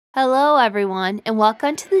Hello, everyone, and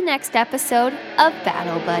welcome to the next episode of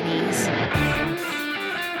Battle Buddies.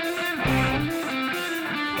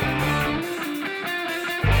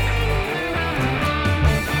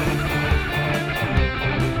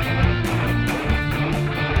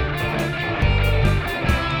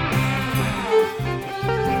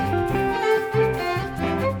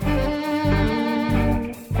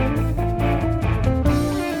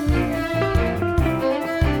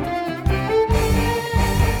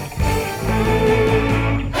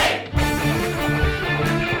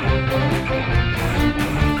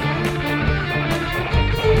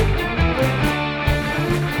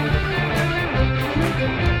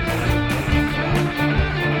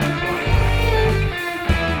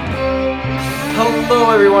 Hello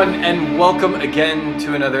everyone, and welcome again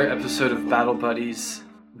to another episode of Battle Buddies,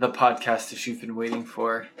 the podcast that you've been waiting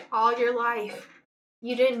for. All your life.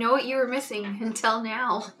 You didn't know what you were missing until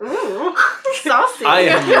now. Ooh, saucy. I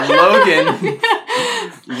am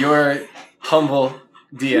Logan, your humble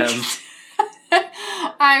DM.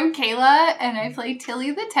 I'm Kayla, and I play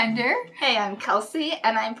Tilly the Tender. Hey, I'm Kelsey,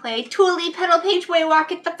 and I play Toolie Pedal Page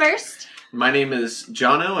Waywalk at the first. My name is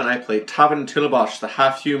Jono, and I play Tavin Tillabosh, the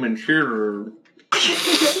half-human cheerleader.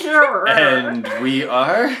 And we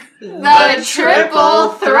are... The Triple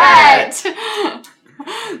Threat!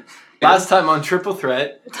 Last time on Triple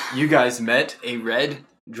Threat, you guys met a red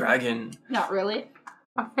dragon. Not really.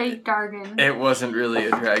 A fake dragon. It wasn't really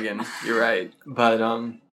a dragon, you're right. But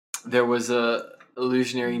there was a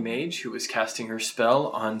illusionary mage who was casting her spell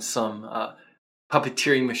on some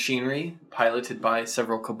puppeteering machinery piloted by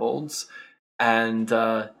several kobolds, and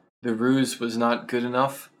the ruse was not good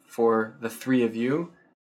enough for the three of you,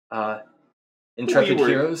 intrepid we were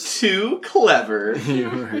heroes. Too clever.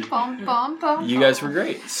 You Bum, bum, bum, guys were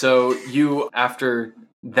great. So you, after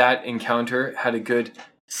that encounter, had a good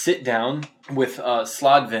sit down with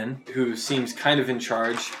Slodvin, who seems kind of in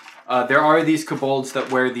charge. There are these kobolds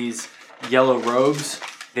that wear these yellow robes.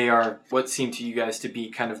 They are what seem to you guys to be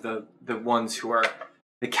kind of the ones who are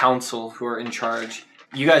the council, who are in charge.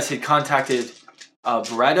 You guys had contacted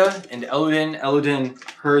Beretta and Elodin. Elodin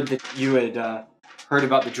heard that you had heard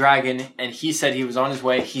about the dragon, and he said he was on his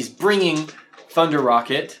way. He's bringing Thunder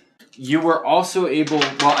Rocket. You were also able,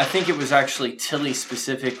 well, I think it was actually Tilly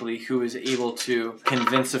specifically who was able to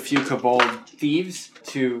convince a few kobold thieves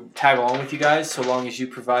to tag along with you guys. So long as you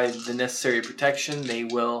provide the necessary protection, they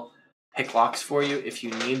will pick locks for you if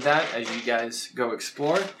you need that as you guys go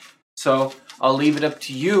explore. So I'll leave it up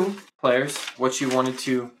to you, players, what you wanted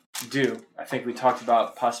to do. I think we talked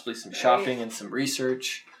about possibly some shopping and some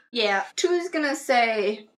research. Yeah, Too's gonna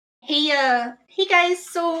say, hey guys,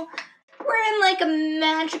 so we're in like a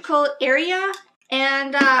magical area,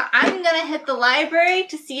 and I'm gonna hit the library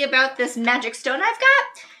to see about this magic stone I've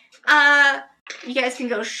got. You guys can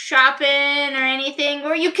go shopping or anything,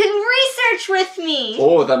 or you can research with me.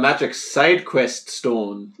 Oh, the magic side quest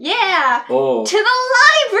stone. Yeah, Oh. to the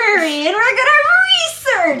library, and we're gonna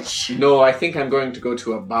research. No, I think I'm going to go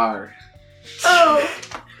to a bar. Oh,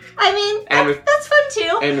 I mean, that's fun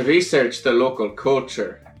too. And research the local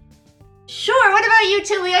culture. Sure, what about you,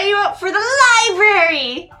 Tilly? Are you up for the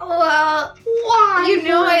library? Well, Why? you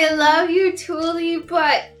know I love you, Toolie,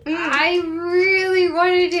 but I really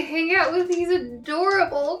wanted to hang out with these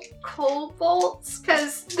adorable kobolds,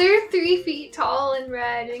 because they're 3 feet tall and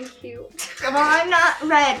red and cute. Well, I'm not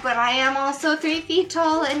red, but I am also 3 feet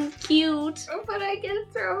tall and cute. But I can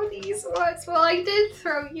throw these ones. Well, I did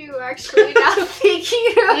throw you, actually, now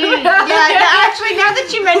thinking about it. Actually, now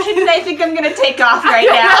that you mentioned it, I think I'm gonna take off right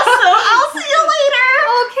now. So I'll see you later.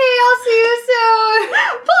 Okay, I'll see you soon.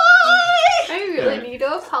 Bye. I really need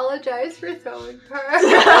to apologize for throwing her.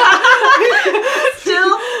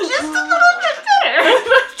 Still, just a little bit better.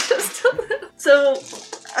 Just a little. So,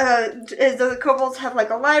 the kobolds have like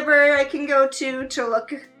a library I can go to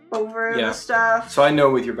look over Yeah. the stuff? So I know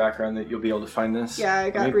with your background that you'll be able to find this. Yeah, I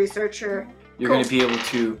got Right. researcher. You're Cool. going to be able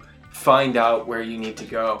to find out where you need to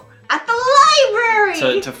go At the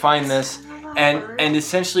library! to find this. And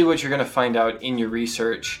essentially what you're going to find out in your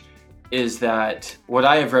research is that what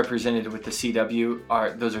I have represented with the CW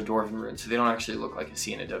those are Dwarven runes. So they don't actually look like a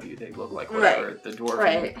C and a W. They look like whatever the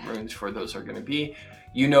Dwarven runes for those are going to be.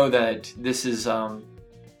 You know that this is going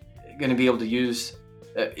to be able to use...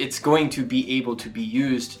 it's going to be able to be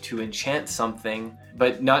used to enchant something,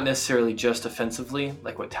 but not necessarily just offensively,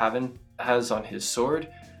 like what Tavin has on his sword.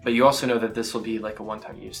 But you also know that this will be like a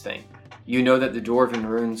one-time use thing. You know that the Dwarven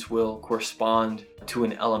runes will correspond to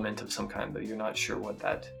an element of some kind, but you're not sure what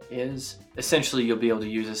that is. Essentially, you'll be able to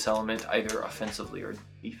use this element either offensively or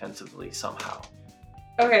defensively somehow.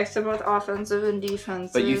 Okay, so both offensive and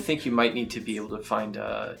defensive. But you think you might need to be able to find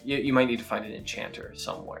you might need to find an enchanter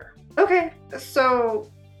somewhere. Okay, so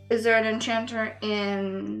is there an enchanter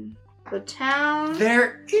in the town?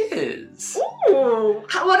 There is. Ooh,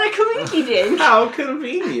 what a coincidence! How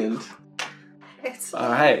convenient. It's All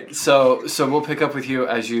right, so we'll pick up with you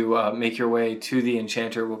as you make your way to the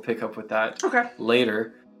enchanter. We'll pick up with that Okay.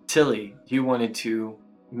 later. Tilly, you wanted to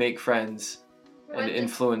make friends and Wanted-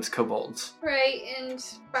 influence kobolds. right, and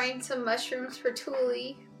find some mushrooms for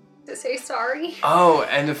Thule to say sorry. Oh,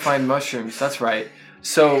 and to find mushrooms. That's right.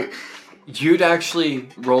 So you'd actually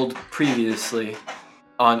rolled previously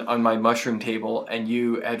on my mushroom table, and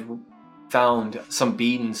you had found some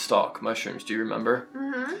beanstalk mushrooms. Do you remember?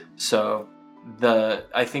 Mm-hmm. So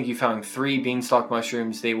I think you found 3 beanstalk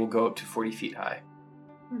mushrooms. They will go up to 40 feet high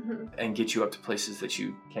Mm-hmm. and get you up to places that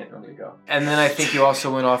you can't normally go. And then I think you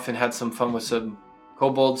also went off and had some fun with some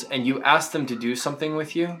kobolds, and you asked them to do something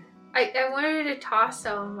with you. I wanted to toss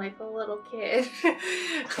them like a little kid.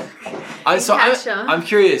 So catch 'em. I'm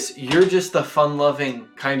curious. You're just the fun-loving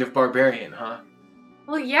kind of barbarian, huh?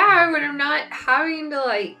 Well, yeah, but I'm not having to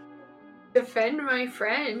like defend my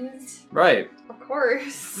friends. Right. Of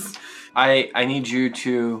course. I need you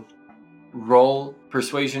to roll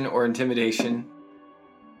persuasion or intimidation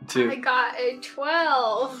I to got a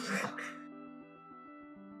 12.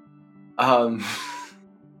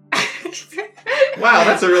 Wow,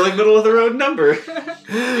 that's a really middle of the road number.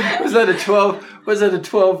 was that a 12? Was that a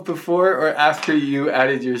 12 before or after you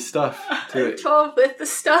added your stuff to it? 12 with the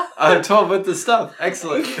stuff. 12 with the stuff.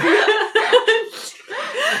 Excellent.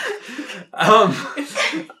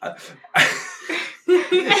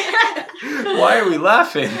 Why are we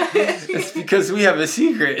laughing? It's because we have a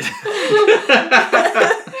secret.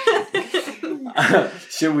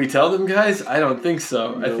 Should we tell them, guys? I don't think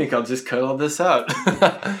so. No. I think I'll just cut all this out. You're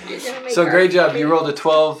gonna make So our- great job. You rolled a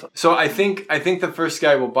 12. So I think the first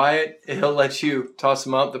guy will buy it. He'll let you toss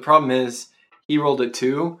him up. The problem is he rolled a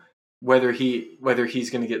 2, whether he's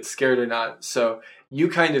going to get scared or not. So you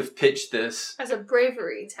kind of pitched this. as a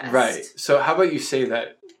bravery test. Right. So how about you say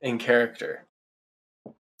that in character?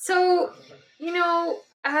 So,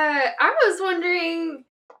 I was wondering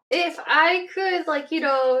if I could,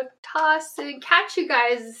 toss and catch you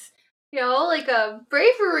guys, like a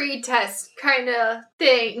bravery test kind of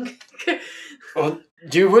thing. Well,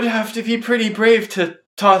 you would have to be pretty brave to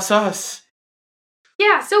toss us.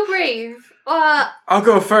 Yeah, so brave. I'll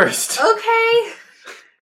go first. Okay.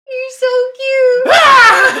 You're so cute.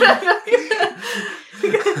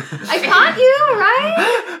 I caught you,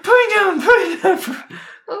 right? Put it down.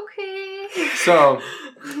 Okay. So,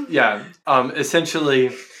 yeah.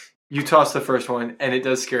 Essentially, you toss the first one, and it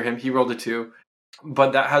does scare him. He rolled a 2,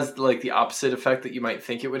 but that has the opposite effect that you might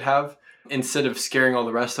think it would have. Instead of scaring all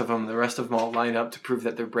the rest of them all line up to prove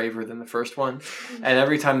that they're braver than the first one. And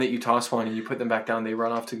every time that you toss one and you put them back down, they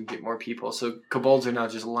run off to get more people. So kobolds are now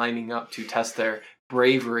just lining up to test their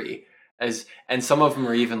bravery. And some of them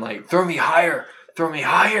are even like, throw me higher.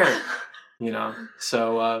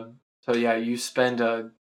 So yeah, you spend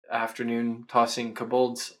a afternoon tossing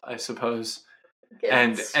kobolds, I suppose,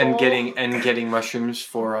 and getting mushrooms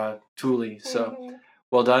for Thule. So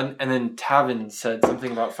well done. And then Tavin said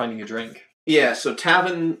something about finding a drink. Yeah, so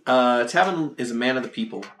Tavin is a man of the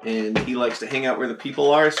people, and he likes to hang out where the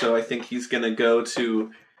people are, so I think he's going to go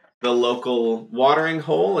to the local watering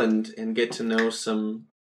hole and get to know some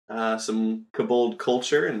kobold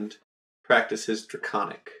culture and practice his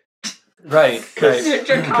draconic. Right.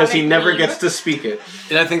 Because he never gets to speak it.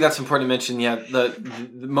 And I think that's important to mention. Yeah, the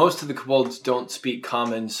most of the kobolds don't speak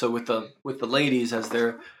common. So with the ladies, as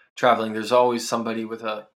they're traveling, there's always somebody with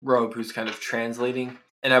a robe who's kind of translating.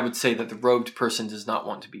 And I would say that the robed person does not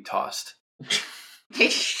want to be tossed.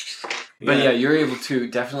 But yeah, you're able to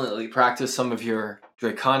definitely practice some of your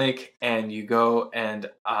draconic, and you go and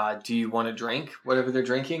do you want to drink whatever they're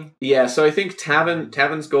drinking? Yeah, so I think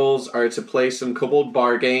Tavin's goals are to play some kobold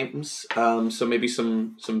bar games. So maybe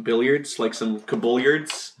some billiards, like some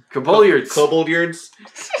koboldards. Koboldards.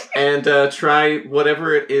 And try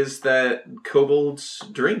whatever it is that kobolds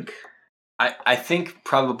drink. I think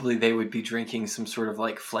probably they would be drinking some sort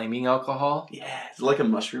of flaming alcohol. Yeah, it's like a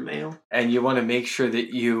mushroom ale. And you want to make sure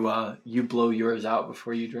that you blow yours out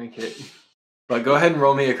before you drink it. But go ahead and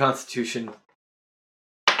roll me a Constitution.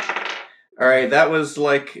 Alright, that was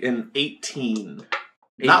like an 18.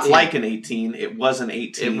 Not like an 18, it was an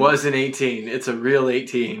 18. It was an 18. It's a real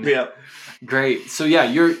 18. Yep. Great. So yeah,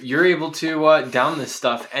 you're able to down this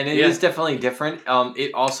stuff, and it is definitely different.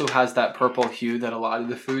 It also has that purple hue that a lot of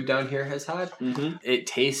the food down here has had. Mm-hmm. It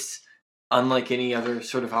tastes unlike any other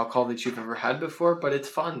sort of alcohol that you've ever had before, but it's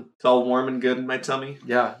fun. It's all warm and good in my tummy.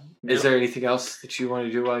 Yeah. Yep. Is there anything else that you want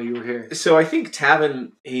to do while you were here? So I think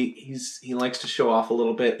Tavin, he likes to show off a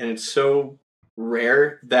little bit, and it's so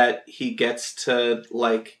rare that he gets to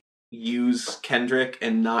like use Kendrick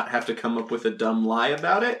and not have to come up with a dumb lie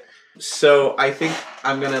about it. So I think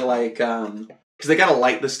I'm gonna like because they gotta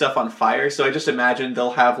light this stuff on fire. So I just imagine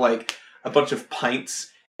they'll have like a bunch of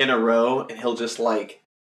pints in a row, and he'll just like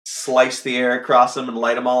slice the air across them and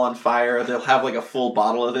light them all on fire. They'll have like a full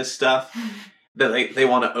bottle of this stuff that they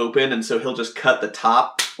want to open, and so he'll just cut the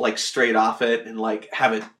top like straight off it and like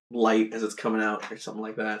have it light as it's coming out or something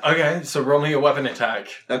like that. Okay, so roll me a weapon attack.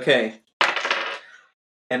 Okay.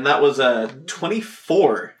 And that was a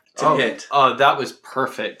 24 to hit. Oh, that was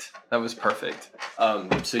perfect. That was perfect.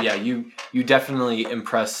 So yeah, you definitely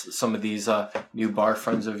impress some of these new bar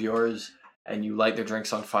friends of yours, and you light their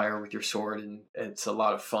drinks on fire with your sword, and it's a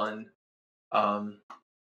lot of fun.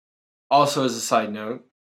 Also, as a side note,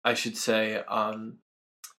 I should say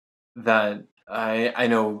that I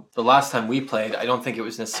know the last time we played, I don't think it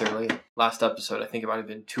was necessarily last episode. I think it might have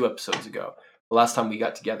been 2 episodes ago. The last time we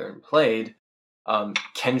got together and played,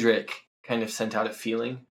 Kendrick kind of sent out a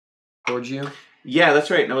feeling towards you. Yeah, that's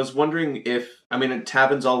right. And I was wondering if, I mean,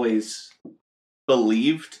 Tavin's always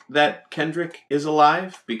believed that Kendrick is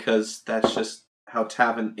alive because that's just how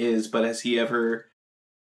Tavin is, but has he ever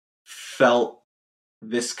felt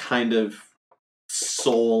this kind of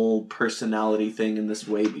soul personality thing in this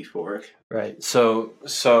way before? Right. So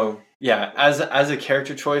yeah, as a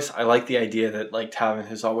character choice, I like the idea that like Tavin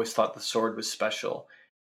has always thought the sword was special,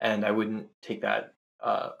 and I wouldn't take that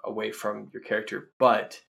away from your character.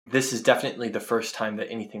 But this is definitely the first time that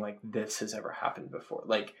anything like this has ever happened before.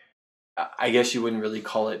 Like, I guess you wouldn't really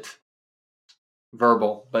call it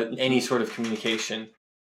verbal, but any sort of communication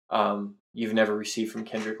you've never received from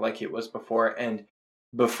Kendrick like it was before. And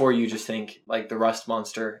before you just think like the rust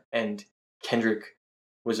monster, and Kendrick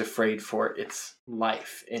was afraid for its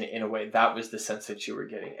life in a way. That was the sense that you were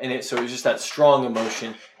getting. And so it was just that strong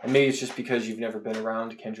emotion. And maybe it's just because you've never been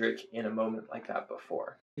around Kendrick in a moment like that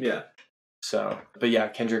before. Yeah. So, but yeah,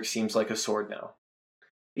 Kendrick seems like a sword now.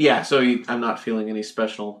 Yeah, so I'm not feeling any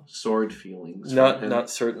special sword feelings. Not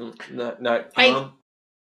certain. Not.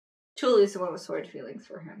 Tuli's the one with sword feelings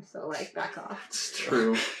for him, so like back off. It's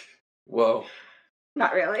true. Whoa.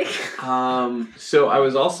 Not really. So I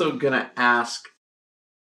was also gonna ask,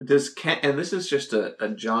 and this is just a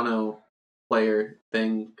Jono player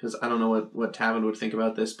thing, because I don't know what Tavin would think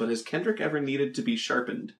about this, but has Kendrick ever needed to be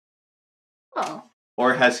sharpened? Oh.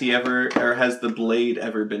 Or has the blade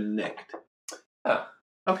ever been nicked? Oh.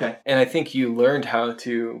 Okay. And I think you learned how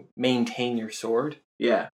to maintain your sword.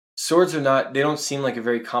 Yeah. Swords they don't seem like a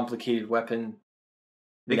very complicated weapon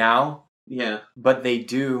now. Yeah. But they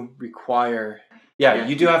do require... Yeah,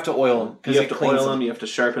 you do have to oil them. You have to oil them, you have to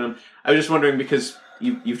sharpen them. I was just wondering, because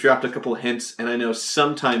you've dropped a couple of hints, and I know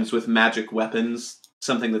sometimes with magic weapons,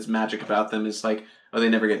 something that's magic about them is like, oh, they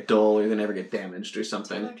never get dull, or they never get damaged, or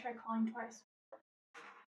something. I'm gonna try calling twice.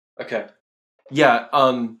 Okay. Yeah,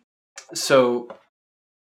 so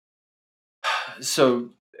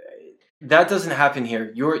that doesn't happen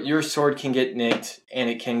here. Your sword can get nicked, and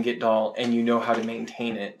it can get dull, and you know how to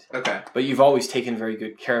maintain it. Okay. But you've always taken very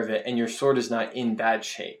good care of it, and your sword is not in bad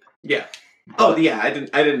shape. Yeah. Oh yeah, I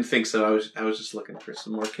didn't think so. I was just looking for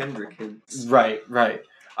some more Kendrick hints. Right.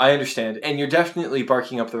 I understand. And you're definitely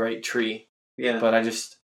barking up the right tree. Yeah. But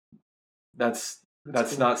that's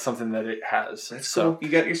cool. Not something that it has. That's cool. You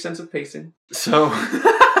got your sense of pacing. So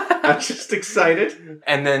I'm just excited.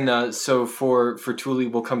 And then so for Tuli,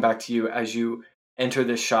 we'll come back to you as you enter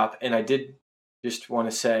this shop. And I did just want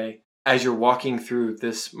to say, as you're walking through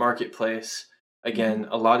this marketplace, again,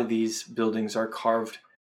 a lot of these buildings are carved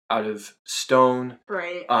out of stone.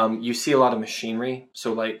 Right. You see a lot of machinery,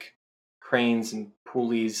 so like cranes and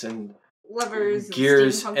pulleys and levers,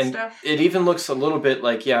 gears, and, and stuff. It even looks a little bit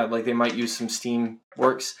like they might use some steam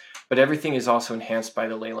works, but everything is also enhanced by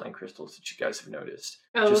the ley line crystals that you guys have noticed.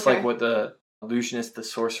 Oh, just okay. like what the illusionist, the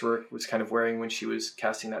sorcerer, was kind of wearing when she was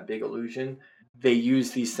casting that big illusion. They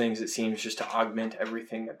use these things, it seems, just to augment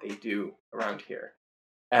everything that they do around here.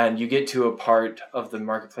 And you get to a part of the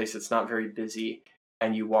marketplace that's not very busy,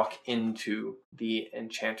 and you walk into the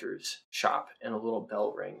enchanter's shop, and a little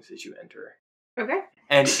bell rings as you enter. Okay.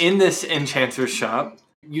 And in this enchanter's shop,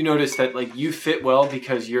 you notice that like you fit well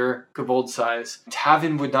because you're kobold size.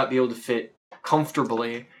 Tavin would not be able to fit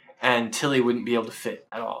comfortably, and Tilly wouldn't be able to fit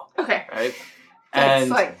at all. Okay. Right?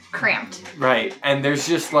 It's like cramped. Right. And there's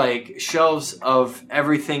just like shelves of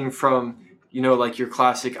everything from, like your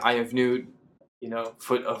classic Eye of Newt,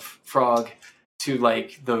 foot of frog, to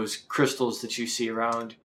like those crystals that you see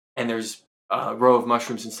around, and there's a row of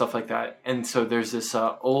mushrooms and stuff like that. And so there's this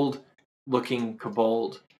old looking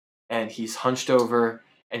kobold, and he's hunched over,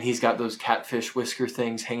 and he's got those catfish whisker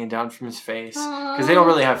things hanging down from his face, because they don't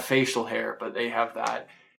really have facial hair, but they have that.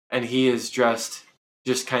 And he is dressed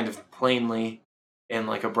just kind of plainly in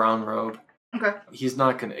like a brown robe. Okay. He's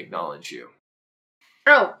not going to acknowledge you.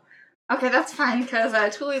 Oh, okay, that's fine, because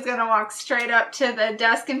Tooley's gonna walk straight up to the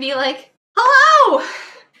desk and be like, hello!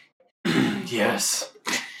 Yes.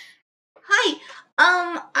 Hi,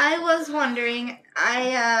 I was wondering,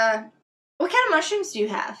 what kind of mushrooms do you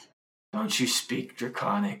have? Don't you speak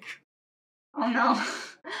Draconic? Oh, no.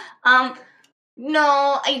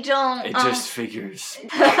 No, I don't. It just figures. See,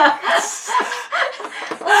 I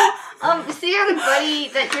had a buddy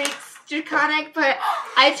that drinks Draconic, but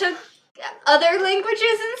I took other languages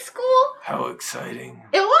in school. How exciting.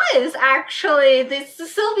 It was, actually. The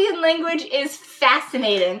Sylvian language is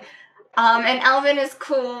fascinating. And Elven is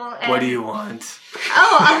cool. And... What do you want?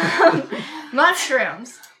 Oh,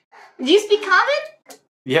 mushrooms. Do you speak Common?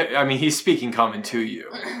 Yeah, I mean, he's speaking Common to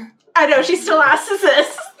you. I know, she still asks us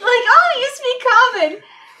this. Like, oh, you speak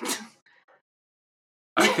Common.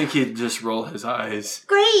 I think he'd just roll his eyes.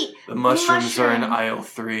 Great. The mushrooms are in Mushroom. aisle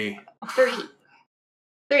 3. 3.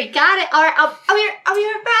 Got it. All right, I'll be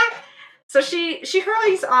right back. So she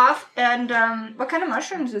hurries off, and what kind of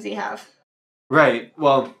mushrooms does he have? Right.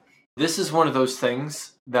 Well, this is one of those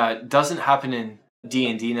things that doesn't happen in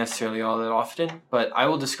D&D necessarily all that often, but I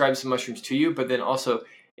will describe some mushrooms to you, but then also,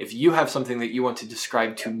 if you have something that you want to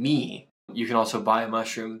describe to me, you can also buy a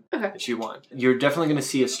mushroom that you want. You're definitely going to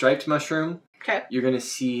see a striped mushroom. Okay. You're going to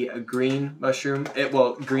see a green mushroom.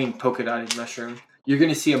 Green polka-dotted mushroom. You're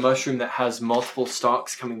going to see a mushroom that has multiple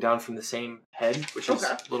stalks coming down from the same head, which is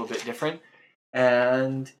a little bit different.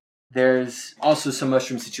 And there's also some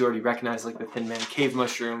mushrooms that you already recognize, like the Thin Man Cave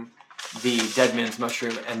mushroom, the Dead Man's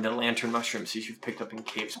mushroom, and the Lantern mushroom, so you've picked up in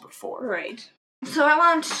caves before. Right. So I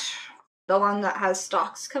want the one that has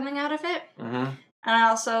stalks coming out of it. Mm-hmm. And I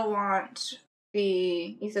also want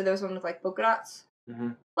you said there was one with like polka dots? Mm-hmm.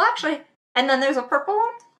 Well, actually, and then there's a purple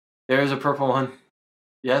one? There's a purple one.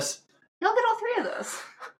 Yes? You'll get all 3 of those.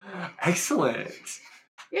 Excellent.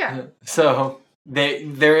 Yeah. So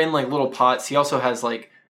they're in like little pots. He also has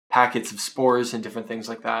like packets of spores and different things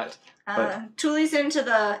like that. Tooley's into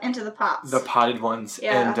the pots. The potted ones.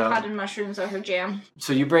 Yeah, and, potted mushrooms are her jam.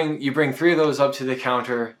 So you bring 3 of those up to the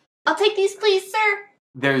counter. I'll take these, please, sir.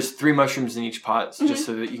 There's 3 mushrooms in each pot, just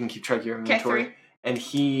so that you can keep track of your inventory. 3. And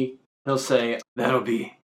he'll say, that'll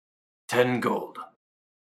be 10 gold.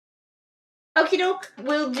 Okie doke,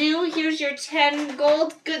 will do. Here's your 10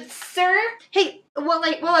 gold, good sir. Hey, well,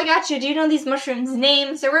 I got you. Do you know these mushrooms'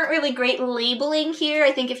 names? There weren't really great labeling here.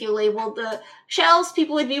 I think if you labeled the shells,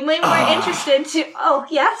 people would be way more interested to... Oh,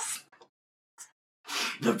 yes?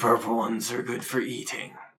 The purple ones are good for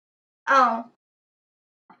eating. Oh.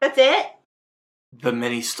 That's it? The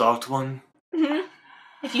many-stalked one? Mm-hmm.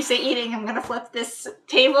 If you say eating, I'm gonna flip this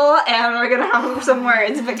table, and we're gonna have some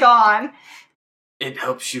words, but go on. It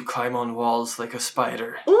helps you climb on walls like a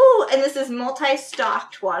spider. Ooh, and this is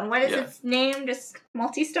multi-stalked one. What is Yeah. its name? Just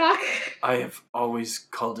multi-stalk? I have always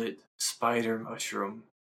called it spider mushroom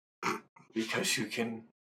because you can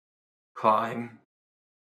climb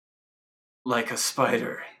like a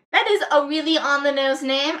spider. That is a really on-the-nose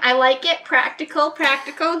name. I like it. Practical.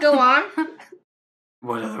 Go on.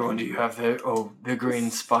 What other one do you have there? Oh, the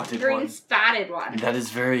green spotted Green one. spotted one. That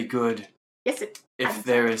is very good. Yes, it. If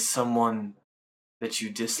there is someone that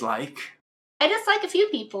you dislike I dislike a few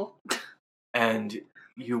people. and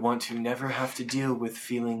you want to never have to deal with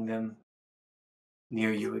feeling them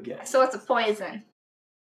near you again. So it's a poison.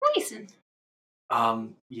 Poison.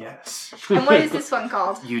 Yes. And what is this one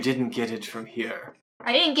called? You didn't get it from here.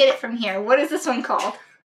 I didn't get it from here. What is this one called?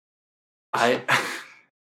 I've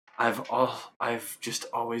just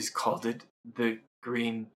always called it the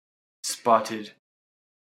green spotted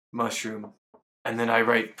mushroom. And then I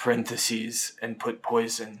write parentheses and put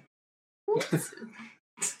poison.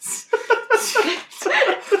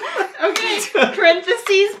 Okay,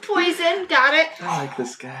 parentheses, poison, got it. I like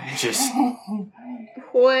this guy. Just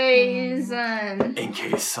Poison. in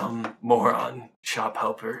case some moron, shop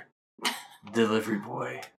helper, delivery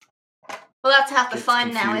boy. Well, that's half the Gets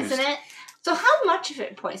fun now, confused. isn't it? So how much of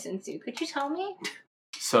it poisons you? Could you tell me?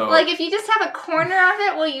 So, Like, if you just have a corner of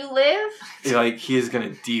it, will you live? like, he is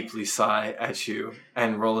going to deeply sigh at you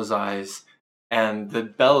and roll his eyes. And the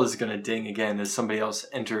bell is going to ding again as somebody else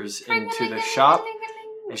enters into the shop.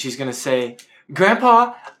 And she's going to say,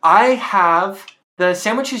 Grandpa, I have the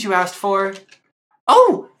sandwiches you asked for.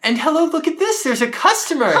 Oh, and hello, look at this. There's a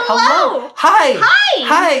customer. Hello. Hi. Hi.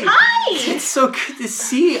 Hi. Hi. It's so good to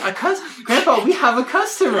see a customer. Grandpa, we have a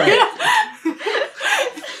customer.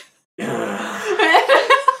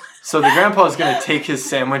 So the grandpa is going to take his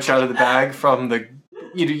sandwich out of the bag from the,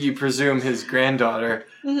 you presume, his granddaughter,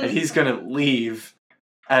 and he's going to leave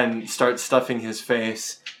and start stuffing his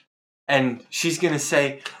face. And she's going to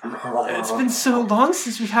say, it's been so long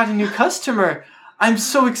since we've had a new customer. I'm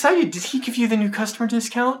so excited. Did he give you the new customer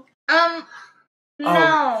discount?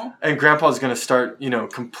 No. And Grandpa's going to start,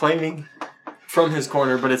 complaining from his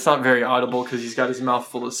corner, but it's not very audible because he's got his mouth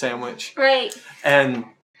full of sandwich. Right. And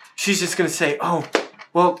she's just going to say, oh,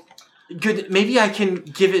 well, good. Maybe I can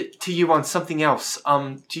give it to you on something else.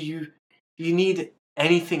 Do you need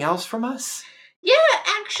anything else from us? Yeah,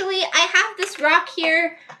 actually, I have this rock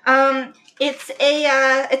here. It's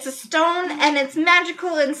a stone, and it's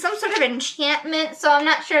magical and some sort of enchantment. So I'm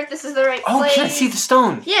not sure if this is the right place. Oh, can I see the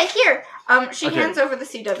stone? Yeah, here. She Okay. hands over the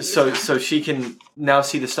CW. So she can now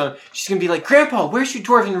see the stone. She's gonna be like, Grandpa, where's your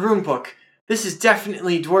Dwarven rune book? This is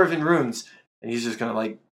definitely Dwarven runes. And he's just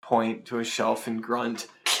gonna point to a shelf and grunt.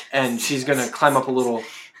 And she's gonna climb up a little,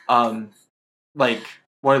 one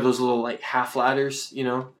of those little half ladders,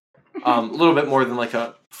 a little bit more than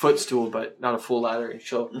a footstool, but not a full ladder. And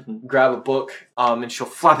she'll grab a book, and she'll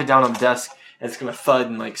flap it down on the desk, and it's gonna thud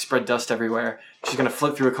and spread dust everywhere. She's gonna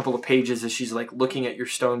flip through a couple of pages as she's looking at your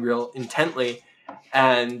stone real intently,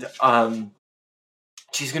 and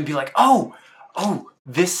she's gonna be like, "Oh,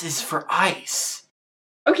 this is for ice."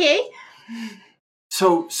 Okay.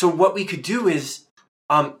 So what we could do is,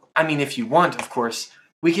 if you want, of course,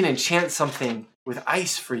 we can enchant something with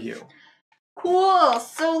ice for you. Cool.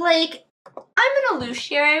 So, I'm an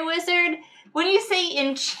illusionary wizard. When you say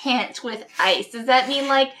enchant with ice, does that mean,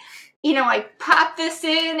 I pop this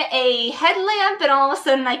in a headlamp and all of a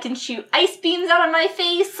sudden I can shoot ice beams out of my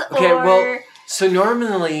face? Okay, or... well, so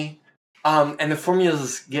normally, and the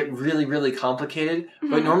formulas get really, really complicated,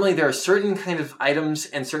 but normally there are certain kind of items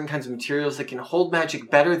and certain kinds of materials that can hold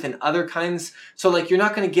magic better than other kinds. So, you're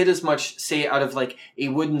not going to get as much, say, out of, a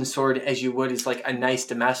wooden sword as you would as, a nice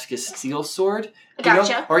Damascus steel sword.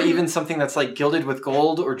 Gotcha. Or even something that's, gilded with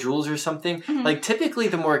gold or jewels or something. Typically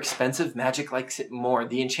the more expensive magic likes it more.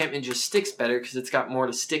 The enchantment just sticks better because it's got more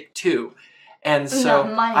to stick to. And so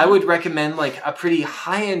I would recommend a pretty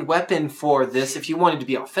high-end weapon for this if you wanted to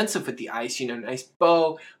be offensive with the ice, nice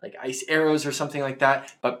bow, ice arrows or something like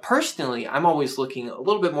that. But personally, I'm always looking a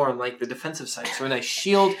little bit more on the defensive side. So a nice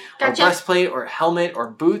shield or breastplate or helmet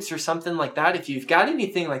or boots or something like that. If you've got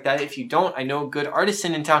anything like that, if you don't, I know a good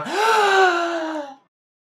artisan in town.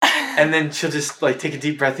 And then she'll just take a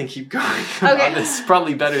deep breath and keep going. Okay. This is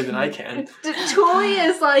probably better than I can. Tuli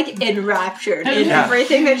is enraptured in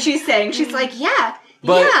everything that she's saying. She's like, yeah.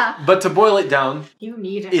 But to boil it down, You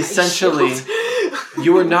need an essentially, ice shield.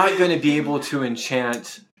 you are not going to be able to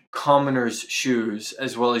enchant commoners' shoes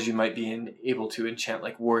as well as you might be able to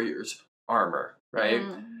enchant warriors' armor, right?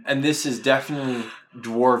 And this is definitely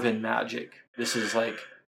dwarven magic. This is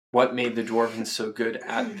what made the dwarvens so good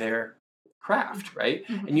at their craft, right?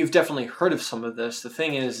 And you've definitely heard of some of this. The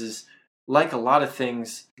thing is like a lot of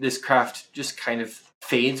things, this craft just kind of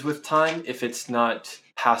fades with time if it's not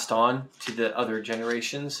passed on to the other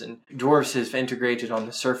generations. And dwarves have integrated on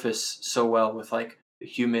the surface so well with the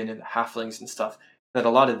human and the halflings and stuff that a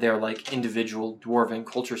lot of their individual dwarven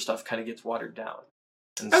culture stuff kind of gets watered down.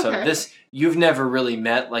 And so you've never really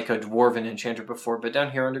met a dwarven enchanter before, but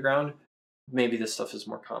down here underground, maybe this stuff is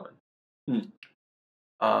more common.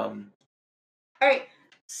 All right.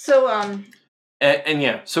 So, And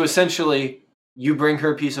yeah, so essentially, you bring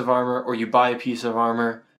her a piece of armor, or you buy a piece of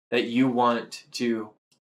armor that you want to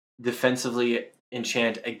defensively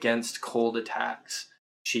enchant against cold attacks.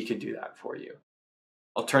 She could do that for you.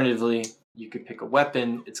 Alternatively, you could pick a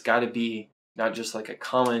weapon. It's got to be not just a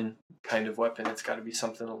common kind of weapon. It's got to be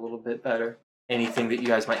something a little bit better. Anything that you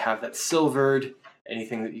guys might have that's silvered.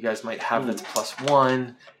 Anything that you guys might have that's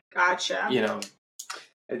 +1. gotcha.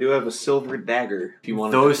 I do have a silver dagger. If you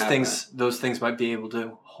want those things might be able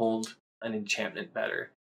to hold an enchantment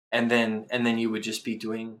better, and then you would just be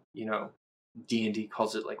doing D&D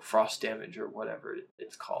calls it frost damage or whatever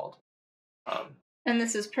it's called. And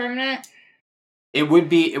this is permanent. It would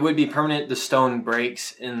be permanent. The stone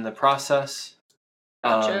breaks in the process.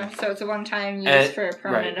 Gotcha. So it's a one-time use for a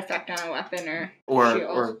permanent effect on a weapon or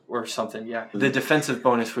shield. or something. Yeah. The defensive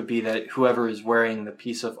bonus would be that whoever is wearing the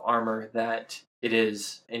piece of armor that it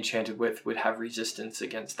is enchanted with would have resistance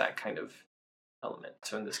against that kind of element.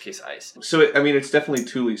 So in this case, ice. So it's definitely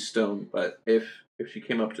Tuli's stone, but if she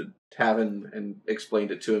came up to Tavin and explained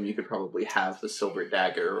it to him, you could probably have the silver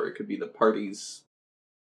dagger, or it could be the party's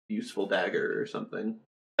useful dagger or something.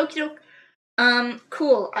 Okie doke.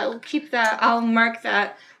 Cool. I will keep that. I'll mark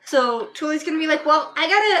that. So Tuli's gonna be like, well, I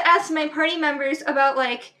gotta ask my party members about,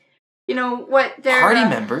 like, you know, what their... Party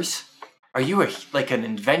members? Are you an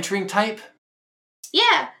adventuring type?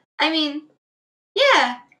 Yeah. I mean,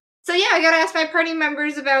 yeah. So yeah, I gotta ask my party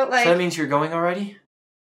members about, like... So that means you're going already?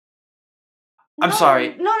 I'm No, sorry.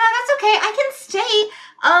 No, that's okay. I can stay.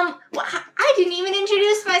 Well, I didn't even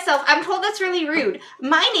introduce myself. I'm told that's really rude.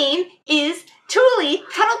 My name is Tuli,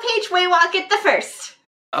 Tunnel Page Waywocket the First.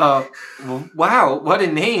 Wow, what a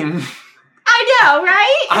name. I know,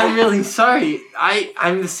 right? I'm really sorry.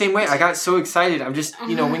 I'm the same way. I got so excited. I'm just,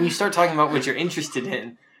 when you start talking about what you're interested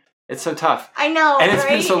in, it's so tough. I know, And it's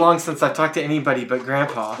right? been so long since I've talked to anybody but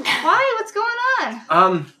Grandpa. Why? What's going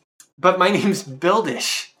on? But my name's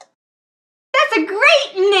Buildish. That's a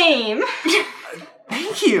great name!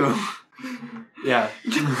 Thank you. Yeah.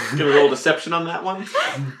 Gonna roll deception on that one?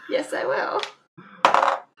 Yes, I will.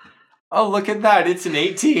 Oh, look at that. It's an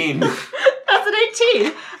 18. That's an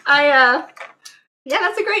 18. Yeah,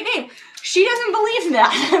 that's a great name. She doesn't believe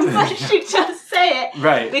that, but she does say it.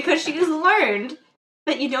 Right. Because she's learned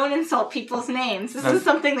that you don't insult people's names. This is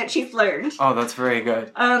something that she's learned. Oh, that's very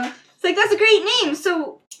good. It's like, that's a great name.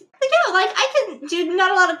 So, yeah, like, I can... Do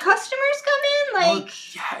not a lot of customers come in? Like... Well,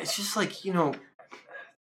 yeah, it's just like,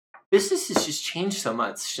 business has just changed so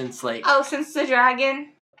much since, like... Oh, since the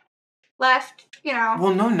dragon left,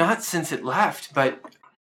 Well, no, not since it left, but...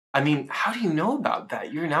 I mean, how do you know about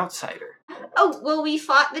that? You're an outsider. Oh, well, we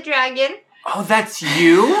fought the dragon. Oh, that's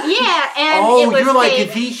you? Yeah, and oh, it was you're like, big.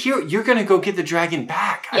 if he here, you're gonna go get the dragon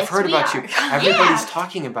back. Yes, I've heard we about are. you. Everybody's Yeah.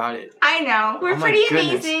 talking about it. I know. We're Oh my pretty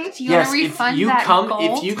goodness. amazing. Do you want to refund that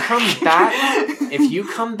gold? If you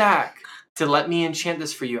come back to let me enchant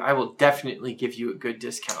this for you, I will definitely give you a good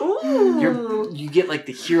discount. Ooh. You get like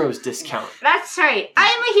the hero's discount. That's right.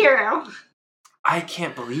 I'm a hero. I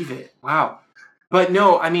can't believe it. Wow. But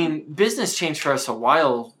no, I mean, business changed for us a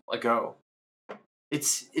while ago.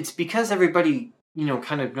 It's because everybody,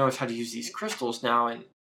 kind of knows how to use these crystals now, and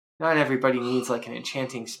not everybody needs like an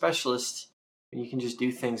enchanting specialist, and you can just do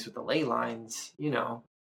things with the ley lines,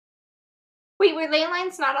 Wait, were ley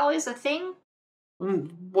lines not always a thing?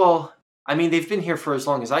 Well, I mean, they've been here for as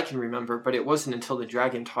long as I can remember, but it wasn't until the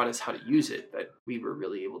dragon taught us how to use it that we were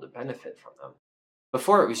really able to benefit from them.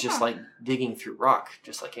 Before, it was just like digging through rock,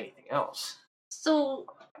 just like anything else. So,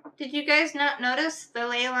 did you guys not notice the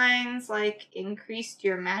ley lines, like, increased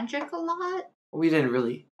your magic a lot? We didn't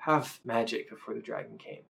really have magic before the dragon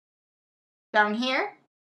came. Down here?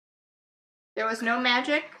 There was no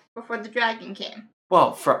magic before the dragon came.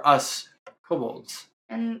 Well, for us kobolds.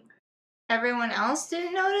 And everyone else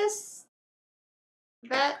didn't notice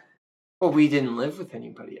that? Well, we didn't live with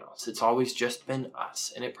anybody else. It's always just been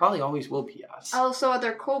us, and it probably always will be us. Oh, so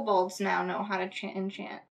other kobolds now know how to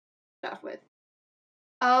enchant stuff with.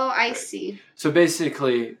 Oh, I see. So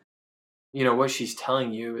basically, what she's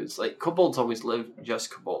telling you is like kobolds always lived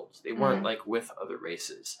just kobolds. They weren't like with other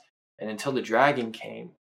races. And until the dragon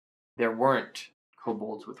came, there weren't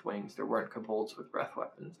kobolds with wings. There weren't kobolds with breath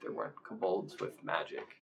weapons. There weren't kobolds with magic.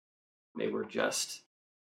 They were just,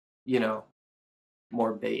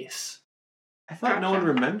 more base. I thought no one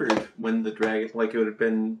remembered when the dragon, like it would have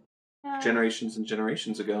been Yeah. generations and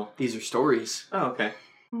generations ago. These are stories. Oh, okay.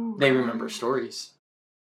 They remember stories.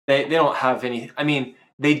 They don't have any... I mean,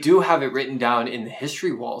 they do have it written down in the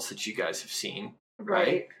history walls that you guys have seen,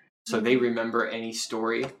 right? So they remember any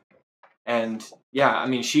story. And, yeah, I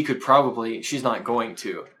mean, she could probably... She's not going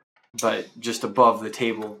to, but just above the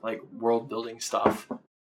table, like, world-building stuff,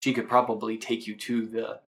 she could probably take you to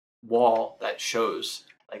the wall that shows,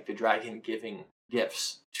 like, the dragon giving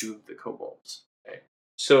gifts to the kobolds. Okay?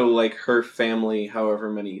 So, like, her family, however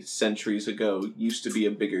many centuries ago, used to be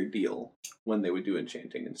a bigger deal when they would do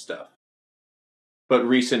enchanting and stuff. But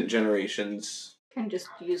recent generations... Can just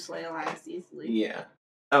use ley lines easily. Yeah.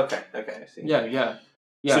 Okay, I see. Yeah.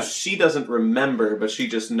 So she doesn't remember, but she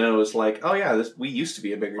just knows, like, oh yeah, we used to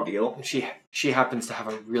be a bigger deal. She happens to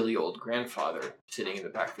have a really old grandfather sitting in the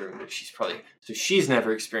back room that so she's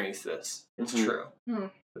never experienced this. It's true.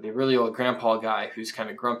 But the really old grandpa guy who's kind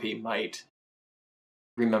of grumpy might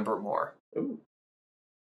remember more. Ooh.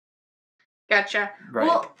 Gotcha. Right.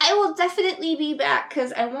 Well, I will definitely be back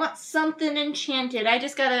because I want something enchanted. I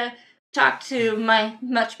just gotta talk to my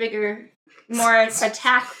much bigger, more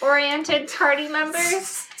attack-oriented party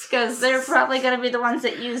members because they're probably gonna be the ones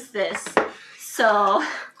that use this. So,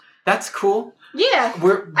 That's cool. yeah.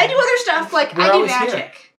 I do other stuff, like we're I do always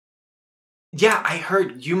magic. Yeah, I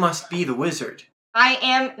heard you must be the wizard. I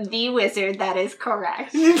am the wizard, that is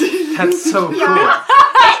correct. That's so cool. Yeah.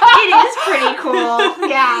 It is pretty cool.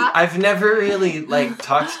 Yeah. I've never really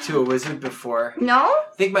talked to a wizard before. No? I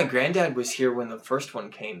think my granddad was here when the first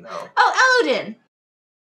one came, though. Oh, Elodin.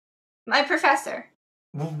 My professor.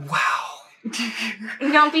 Wow.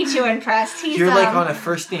 Don't be too impressed. He's You're on a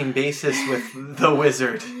first name basis with the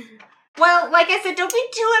wizard. Well, like I said, don't be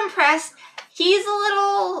too impressed. He's a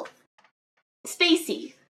little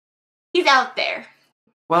spacey. He's out there.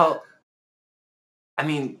 Well, I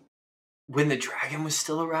mean, when the dragon was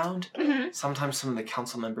still around, Mm-hmm. sometimes some of the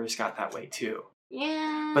council members got that way too.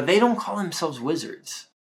 Yeah. But they don't call themselves wizards.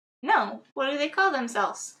 No. What do they call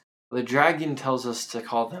themselves? The dragon tells us to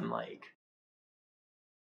call them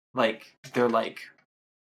they're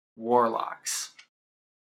warlocks.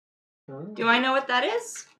 Do I know what that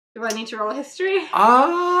is? Do I need to roll a history?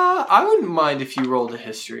 I wouldn't mind if you rolled a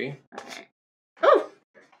history. Oh!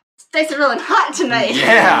 Dice are rolling hot tonight.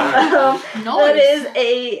 Yeah. That is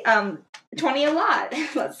a 20 a lot.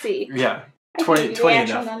 Let's see. Yeah. I 20 can do the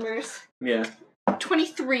actual enough. numbers. Yeah.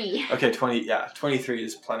 23. Okay, 23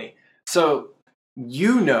 is plenty. So,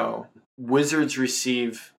 wizards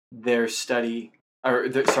receive their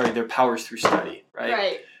their powers through study, right?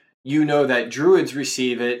 Right. You know that druids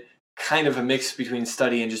receive it kind of a mix between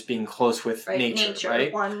study and just being close with Right. nature,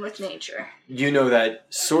 right? One with nature. You know that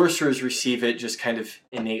sorcerers receive it just kind of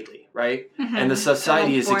innately, right? Mhm. And the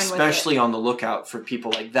society is born with especially on the lookout for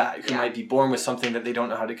people like that who Yeah. might be born with something that they don't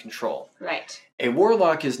know how to control. Right. A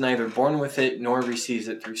warlock is neither born with it nor receives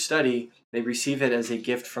it through study. They receive it as a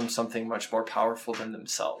gift from something much more powerful than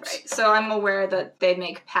themselves. Right. So I'm aware that they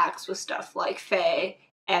make pacts with stuff like fae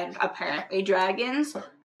and apparently dragons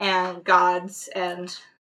and gods and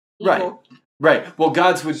evil. Right. Well,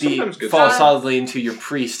 gods would Sometimes good fall gods. solidly into your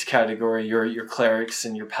priest category, your clerics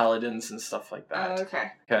and your paladins and stuff like that.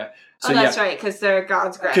 Okay. Okay. Oh, So that's right, because they're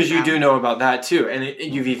gods. because you do know about that too, and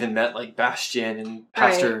you've even met Bastion and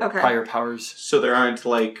Pastor Right, okay. Prior Powers. So there aren't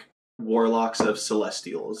warlocks of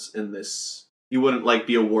celestials in this. You wouldn't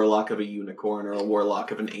be a warlock of a unicorn or a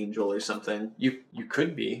warlock of an angel or something. You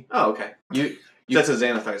could be. Oh, okay. You That's a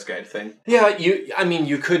Xanathar's Guide thing. Yeah,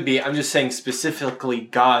 you could be. I'm just saying specifically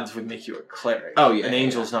gods would make you a cleric. Oh, yeah, An yeah,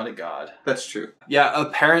 angel's not a god. That's true. Yeah,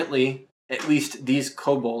 apparently, at least these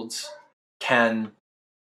kobolds can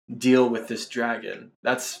deal with this dragon.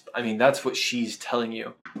 That's what she's telling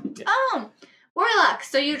you. Oh, warlock.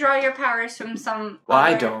 So you draw your powers from some. Well, I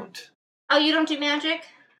other- don't. Oh, you don't do magic?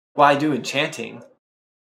 Well, I do enchanting.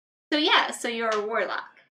 So yeah, so you're a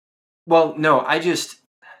warlock. Well, no,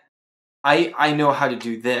 I know how to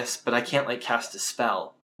do this, but I can't cast a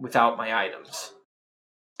spell without my items.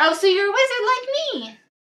 Oh, so you're a wizard like me.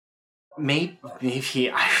 Maybe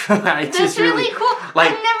I That's just really cool.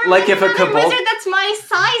 like- I've never like met if a another kobold- wizard that's my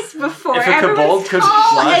size before. If a Everyone's kobold could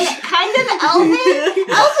tall blush. and kind of elven.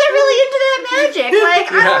 Elves are really into that magic. I Yeah.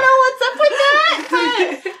 don't know what's up with that,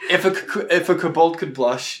 but if a kobold could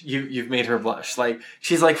blush, you've made her blush.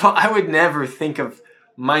 She's like, well, I would never think of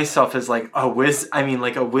myself as a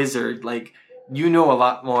wizard. You know a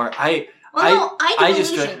lot more. I do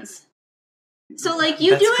just- illusions. So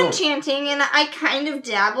you That's do cool. enchanting, and I kind of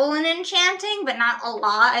dabble in enchanting, but not a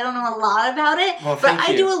lot. I don't know a lot about it. Well, But thank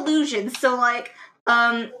I you. do illusions. So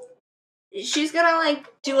she's gonna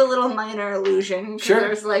do a little minor illusion. 'Cause Sure.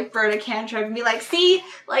 There's burn a cantrip and be like, see,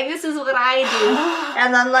 this is what I do.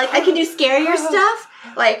 And then I can do scarier stuff.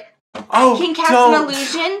 Oh, I can cast don't. an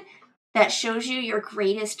illusion that shows you your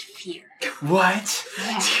greatest fear. What?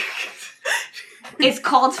 Yeah. It's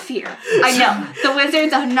called fear. I know. The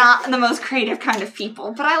wizards are not the most creative kind of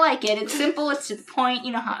people, but I like it. It's simple, it's to the point,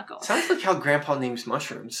 you know how it goes. Sounds like how Grandpa names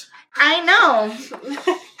mushrooms. I know.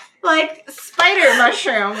 Spider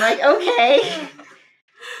mushroom. Okay.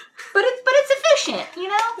 But it's efficient,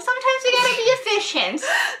 Sometimes we gotta be efficient.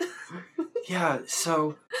 Yeah,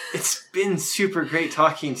 so it's been super great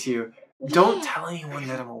talking to you. Don't tell anyone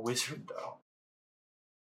that I'm a wizard, though.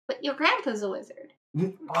 But your grandpa's a wizard.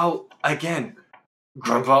 Well, again,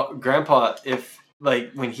 Grandpa, if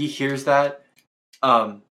when he hears that,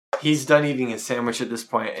 he's done eating his sandwich at this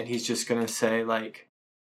point, and he's just gonna say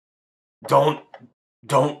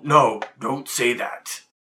don't say that.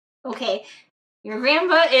 Okay. Your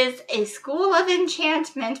grandpa is a school of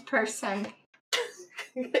enchantment person.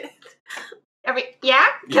 Yeah?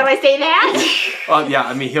 Can I say that?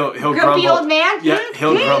 Yeah, he'll Grumpy grumble. old man? Yeah,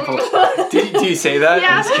 he'll grumble. Do you say that?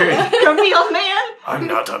 Yeah. I'm just curious. Grumpy old man? I'm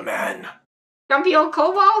not a man. Grumpy old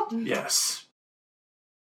kobold? Yes.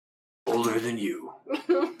 Older than you.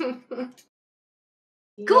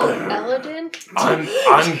 Good, Elodin. I'm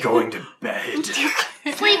going to bed.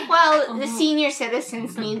 Sleep well. The senior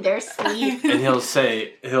citizens need their sleep. And he'll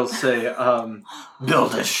say,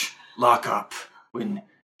 Bildish, lock up when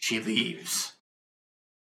she leaves.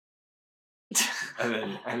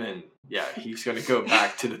 and then, yeah, he's gonna go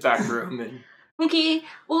back to the back room and. Okay,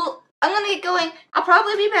 well, I'm gonna get going. I'll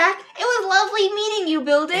probably be back. It was lovely meeting you,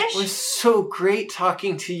 Buildish. It was so great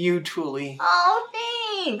talking to you, Tuli. Oh,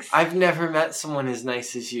 thanks. I've never met someone as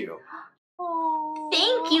nice as you.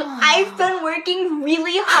 Thank you. I've been working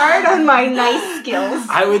really hard on my nice skills.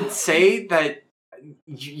 I would say that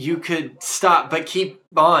you could stop, but keep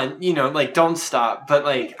on. You know, like, don't stop. But,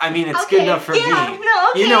 like, I mean, it's good enough for me. No,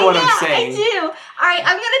 okay, you know what I'm saying. I do. All right,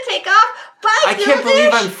 I'm gonna take off. Bye, I can't believe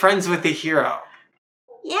Buildish. I'm friends with the hero.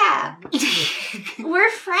 Yeah. We're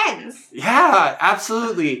friends. Yeah,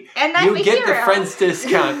 absolutely. And I'm You a get hero. the friends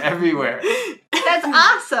discount everywhere. That's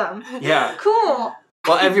awesome. Yeah. Cool.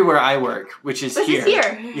 Well, everywhere I work, which is This here. is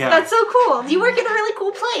here. Yeah. That's so cool. You work in a really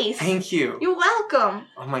cool place. Thank you. You're welcome.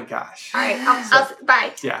 Oh my gosh. All right, I'll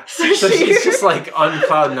bye. Yeah. So So she's she's just like on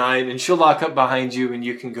cloud nine, and she'll lock up behind you, and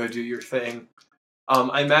you can go do your thing.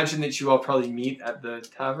 I imagine that you all probably meet at the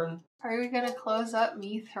tavern. Are we gonna close up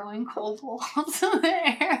me throwing cold balls in the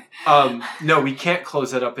air? No, we can't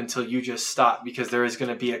close it up until you just stop, because there is going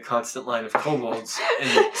to be a constant line of kobolds,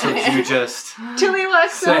 and so you just Tilly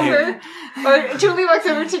walks Same. over, or Julie walks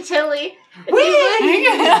over to Tilly. And Whee!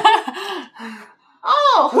 she's like,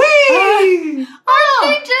 oh, Whee! Aren't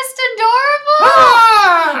they just adorable?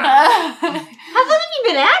 how long have you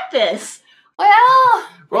been at this? Well,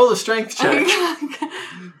 Roll a strength check.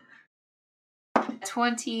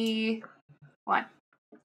 21.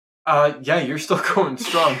 Yeah, you're still going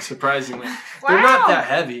strong, surprisingly. They're not that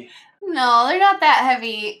heavy. No, they're not that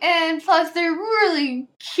heavy, and plus they're really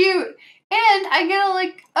cute. And I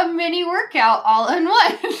get a mini workout all in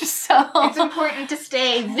one. So It's important to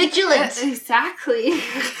stay vigilant. Exactly.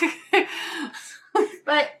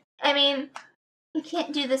 But, I mean, you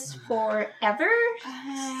can't do this forever.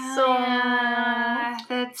 So, Yeah,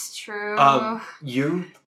 that's true. You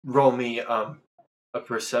roll me a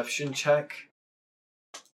perception check.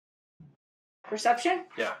 perception?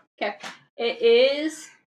 Yeah. Okay. It is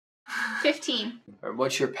 15. Or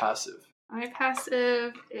what's your passive? My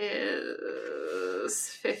passive is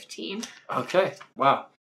 15. Okay. Wow.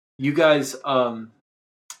 You guys,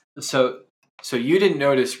 so you didn't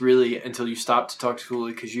notice really until you stopped to talk to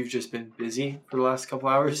Fuli, because you've just been busy for the last couple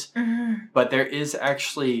hours. But there is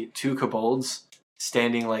actually 2 kobolds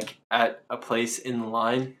standing like at a place in the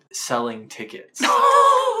line selling tickets. Hey!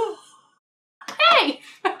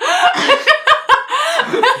 Hey!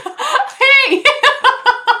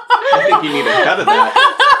 I think you need a cut of that.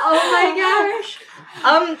 Oh my gosh.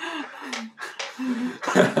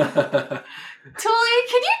 Tully,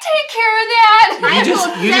 can you take care of that?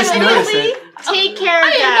 You just notice it. Take care of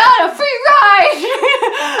I that. got a free ride!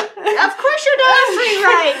 Of course you know it's free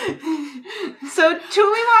ride. So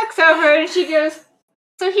Tuli walks over and she goes,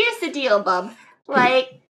 so here's the deal, bub.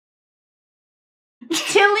 Like,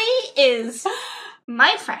 Tilly is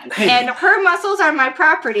my friend, Hey. and her muscles are my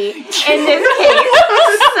property in this case.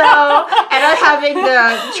 So, and I'm having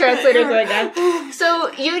the translator going on.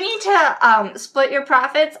 So you need to split your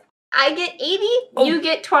profits. I get 80, you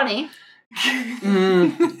get 20.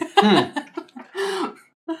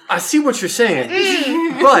 I see what you're saying,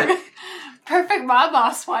 but Perfect my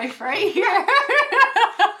boss wife right here.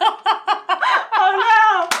 Oh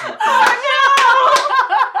no! Oh no!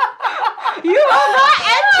 You will not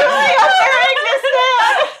end Julie up during this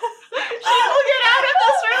man! She will get out of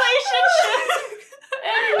this relationship!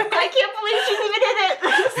 Anyway, I can't believe she's even in it!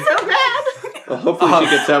 It's so bad! Well, hopefully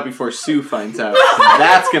she gets out before Sue finds out.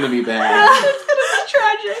 That's gonna be bad. It's gonna be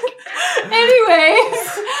tragic. Anyways.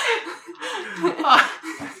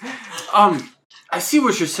 I see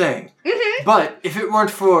what you're saying. Mm-hmm. But if it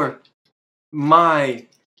weren't for my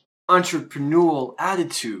entrepreneurial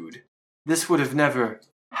attitude, this would have never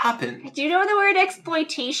happened. Do you know the word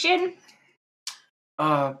exploitation?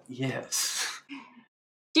 Yes.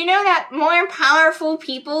 Do you know that more powerful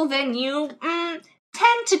people than you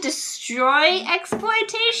tend to destroy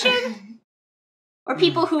exploitation? Or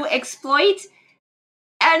people who exploit?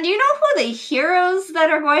 And do you know who the heroes that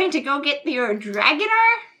are going to go get your dragon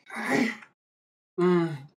are?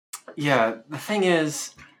 Yeah, the thing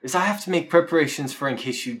is I have to make preparations for in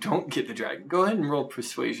case you don't get the dragon. Go ahead and roll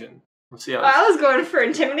persuasion. We'll see how I was going for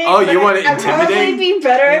intimidate. Oh, you but want to I'd probably intimidate? be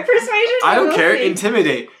better at persuasion. I don't We'll care. see.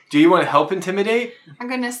 Intimidate. Do you want to help intimidate? I'm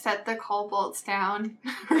gonna set the kobolds down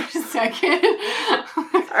for a second.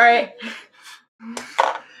 Alright.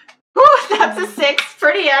 Whew, that's a 6.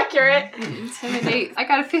 Pretty accurate. Intimidate. I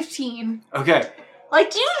got a 15. Okay.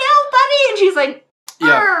 Like, do you know, buddy? And she's like,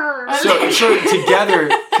 Yeah. "Arr." So together,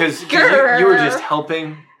 because you were just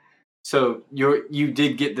helping, so you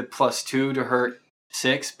did get the +2 to hurt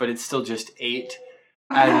 6, but it's still just 8.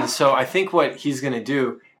 And so I think what he's gonna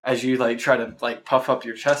do, as you like try to like puff up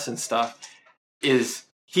your chest and stuff, is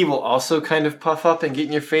he will also kind of puff up and get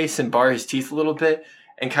in your face and bar his teeth a little bit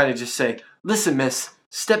and kind of just say, "Listen, miss,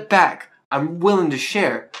 step back. I'm willing to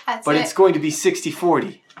share, That's but it. it's going to be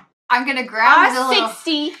 60-40. I'm gonna grab the little...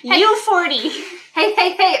 60, you 40.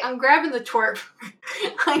 Hey, I'm grabbing the twerp.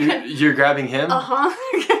 You're grabbing him? Uh-huh.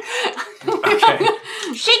 Okay.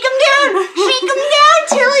 Shake him down,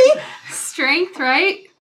 Tilly. Strength, right?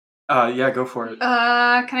 Yeah, go for it.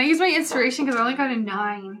 Can I use my inspiration because I only got a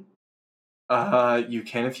 9? You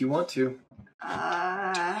can if you want to.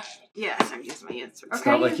 Yes, I'm using my inspiration. It's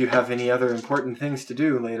not like you have any other important things to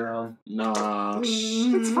do later on. Nah.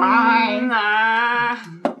 It's fine.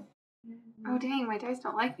 Oh dang, my dice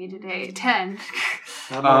don't like me today. 10.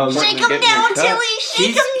 Shake him down, Tilly.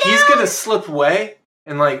 Shake him down. He's gonna slip away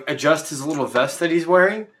and like adjust his little vest that he's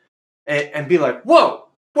wearing and be like, whoa.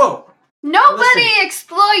 Nobody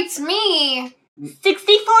exploits me.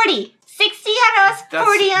 60-40. 60 on us, 40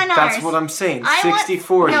 on ours. That's what I'm saying.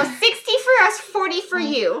 60-40. No, 60 for us, 40 for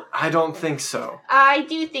you. I don't think so. I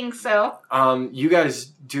do think so. You guys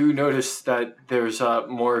do notice that there's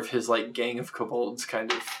more of his like gang of kobolds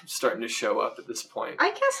kind of starting to show up at this point.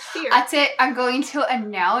 I guess fear. That's it. I'm going to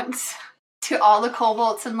announce to all the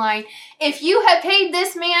kobolds in line, if you have paid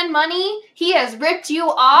this man money, he has ripped you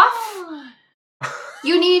off.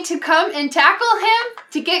 You need to come and tackle him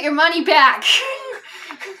to get your money back.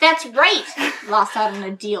 That's right. Lost out on a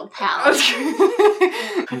deal, pal.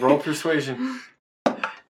 Roll persuasion.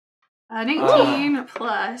 19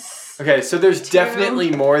 plus. Okay, so there's 2.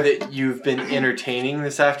 definitely more that you've been entertaining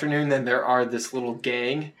this afternoon than there are this little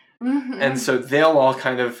gang. Mm-hmm. And so they'll all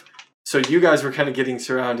kind of... So you guys were kind of getting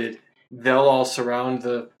surrounded. They'll all surround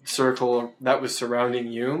the circle that was surrounding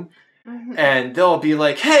you. Mm-hmm. And they'll be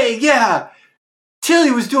like, hey, yeah,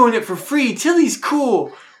 Tilly was doing it for free. Tilly's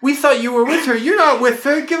cool. We thought you were with her. You're not with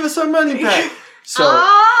her. Give us our money back. So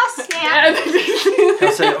snap.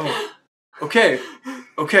 he'll say, oh, okay.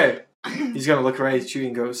 He's going to look right at you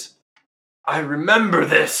and goes, I remember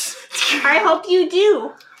this. I hope you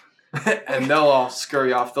do. And they'll all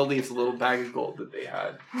scurry off. They'll leave the little bag of gold that they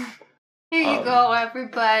had. Here you go,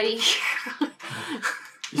 everybody.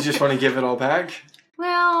 You just want to give it all back?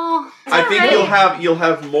 Well, I think alright. you'll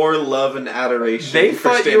have more love and adoration. They for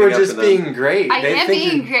thought you standing were up just to them. being great. I They am think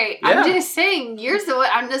being you're- great. Yeah. I'm just saying, you're the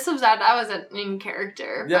one. This was that I wasn't in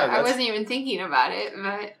character. Yeah, I that's- wasn't even thinking about it,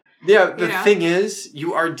 but Yeah, the You know. thing is,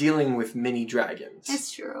 you are dealing with mini dragons.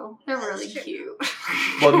 it's true. They're really That's true.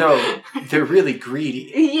 cute. Well, no, they're really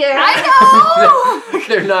greedy. Yeah. I know.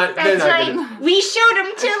 They're not. That's they're not right. gonna. We showed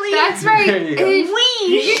him, Tilly. That's right. There you go.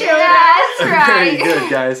 We showed That's him. right. Very good,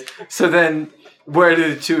 guys. So then, where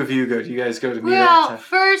do the two of you go? Do you guys go to meet Well, up?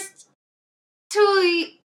 first,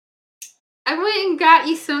 Tully, I went and got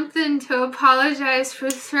you something to apologize for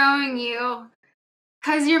throwing you.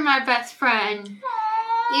 Because you're my best friend.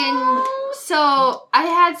 And so I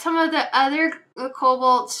had some of the other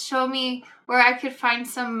kobolds show me where I could find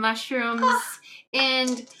some mushrooms. And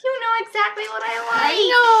You know exactly what I like. I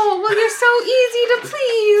know, well, you're so easy to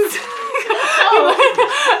please.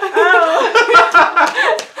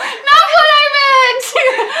 Not what I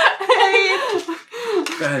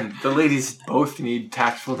meant. Ben, the ladies both need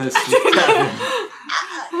tactfulness. with Kevin.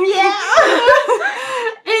 Yeah.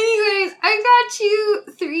 Anyways, I got you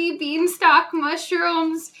 3 beanstalk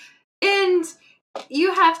mushrooms, and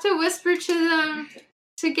you have to whisper to them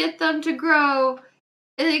to get them to grow.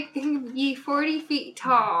 And they can be 40 feet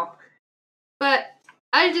tall. But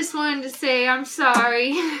I just wanted to say I'm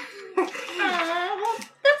sorry.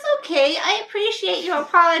 That's okay. I appreciate you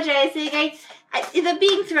apologizing. The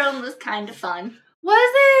being thrown was kind of fun.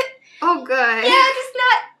 Was it? Oh, good. Yeah, just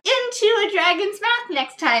not into a dragon's mouth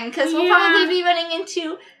next time, because we'll Yeah. probably be running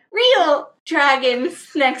into real dragons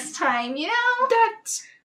next time, you know? That's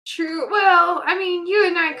true. Well, I mean, you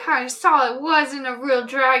and I kind of saw it wasn't a real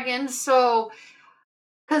dragon, so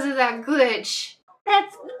because of that glitch.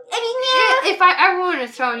 That's, I mean, yeah. If I would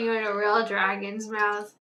have thrown you in a real dragon's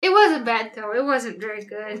mouth. It wasn't bad, though. It wasn't very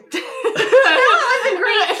good. That was a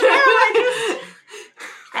great thrill.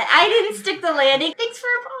 I didn't stick the landing. Thanks for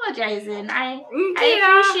apologizing. I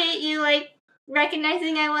appreciate you,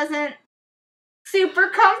 recognizing I wasn't super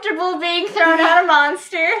comfortable being thrown at a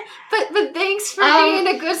monster. But thanks for being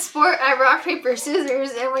a good sport at rock, paper,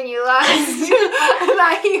 scissors, and when you lost,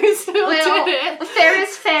 that you still Well, did it. fair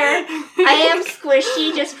is fair. I am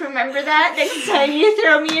squishy. Just remember that next time you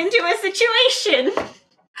throw me into a situation.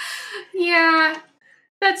 Yeah,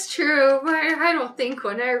 that's true. But I don't think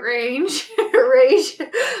when I rage,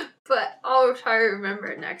 but I'll try to remember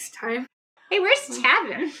it next time. Hey, where's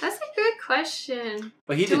Tavin? That's a good question.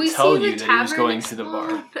 But he Do we did tell see you the that he was tavern going to the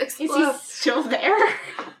bar. Is he still there?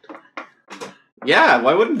 Yeah,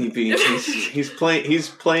 why wouldn't he be? He's playing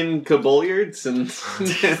kabilliards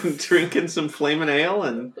and, and drinking some flamin' ale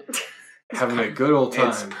and Having a good old time.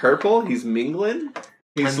 it's purple. He's mingling.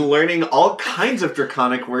 He's learning all kinds of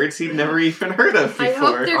draconic words he'd never even heard of before. I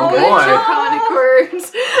hope they're Oh, good boy. draconic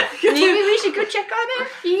words. Maybe we should go check on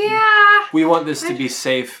him. Yeah. We want this to be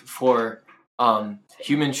safe for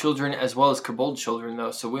human children as well as kobold children,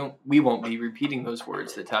 though, so we won't be repeating those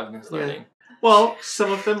words that Tavin is learning. Well,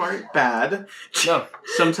 some of them aren't bad. No.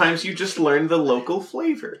 Sometimes you just learn the local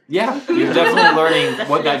flavor. Yeah, you're definitely learning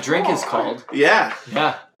what that drink is called. Yeah.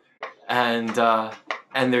 Yeah.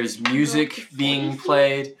 And there's music being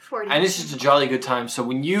played. 40. And it's just a jolly good time. So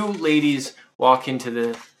when you ladies walk into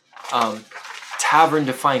the tavern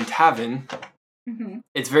to find Tavin,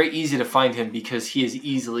 it's very easy to find him because he is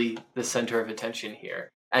easily the center of attention here.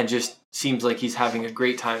 And just seems like he's having a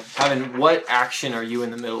great time. Tavin, what action are you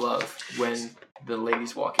in the middle of when the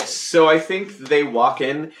ladies walk in? So I think they walk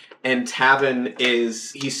in, and Tavin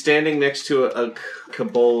he's standing next to a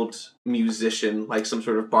kobold musician, like some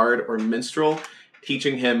sort of bard or minstrel,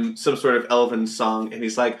 teaching him some sort of elven song, and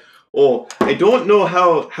he's like, "Oh, I don't know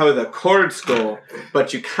how the chords go,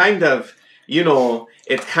 but you kind of,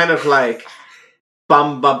 it's kind of like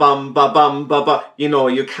bum ba bum ba bum ba ba.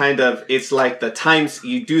 You kind of, it's like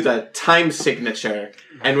you do the time signature,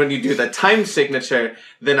 and when you do the time signature,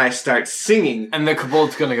 then I start singing." And the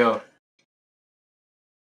kobold's gonna go.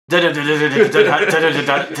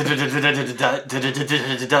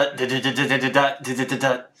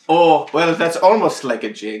 Oh, well, that's almost like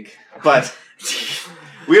a jig, but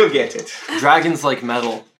we'll get it. Dragons like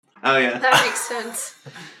metal. Oh, yeah. That makes sense.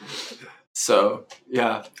 So,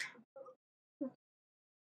 yeah.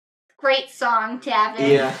 Great song, Tavin.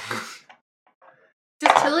 Yeah.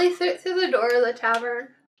 Does Tilly fit through the door of the tavern?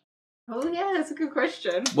 Oh yeah, that's a good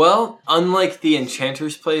question. Well, unlike the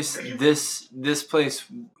Enchanter's place, this place,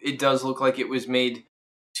 it does look like it was made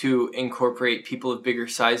to incorporate people of bigger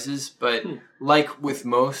sizes, but like with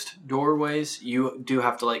most doorways, you do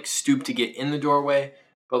have to stoop to get in the doorway,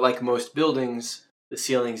 but like most buildings, the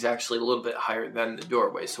ceiling is actually a little bit higher than the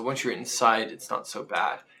doorway, so once you're inside, it's not so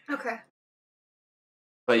bad. Okay.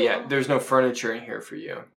 But yeah, there's no furniture in here for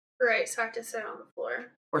you. Right, so I have to sit on the floor.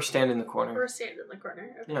 Or stand in the corner. Or stand in the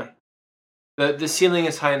corner. Okay. Yeah. The ceiling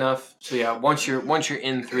is high enough, so yeah, once you're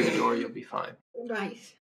in through the door, you'll be fine.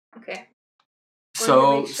 Nice. Okay.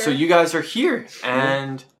 So you guys are here,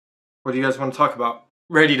 and what do you guys want to talk about?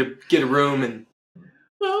 Ready to get a room and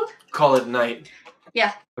call it a night?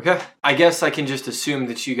 Yeah. Okay. I guess I can just assume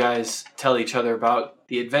that you guys tell each other about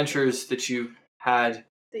the adventures that you had.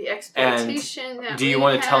 The exploitation that Do you we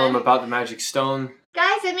want to tell had. them about the magic stone?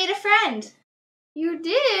 Guys, I made a friend. You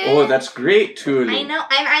did. Oh, that's great, Tuli. I know,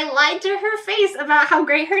 and I lied to her face about how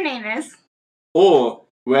great her name is. Oh,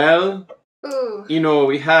 well, Ooh.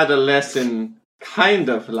 we had a lesson kind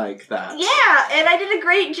of like that. Yeah, and I did a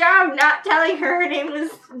great job not telling her name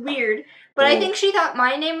was weird. But I Oh. think she thought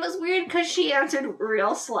my name was weird because she answered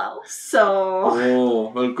real slow. So. Oh,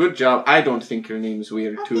 well, good job. I don't think your name's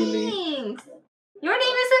weird, Oh, Tuli. thanks. Your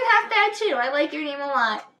name isn't half bad too. I like your name a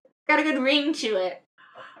lot. Got a good ring to it.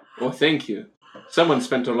 Oh, thank you. Someone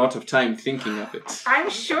spent a lot of time thinking of it. I'm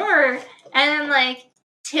sure. And then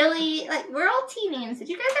Tilly, we're all T names. Did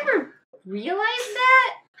you guys ever realize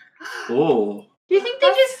that? Oh. Do you think they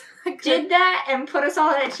just did that and put us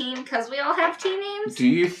all in a team because we all have T names? Do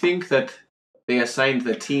you think that they assigned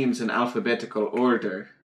the teams in alphabetical order?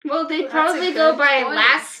 Well, they That's a probably good go by point.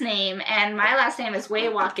 last name, and my last name is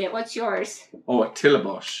Waywocket. What's yours? Oh,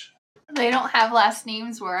 Tillabosh. They don't have last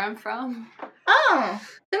names where I'm from. Oh,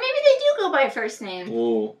 so maybe they do go by first name.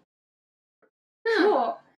 Oh.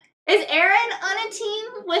 Cool. Is Erin on a team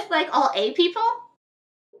with all A people?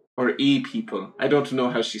 Or E people. I don't know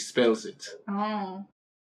how she spells it. Oh.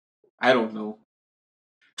 I don't know.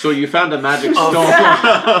 So you found a magic Of-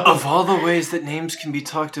 stone. Of all the ways that names can be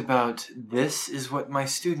talked about, this is what my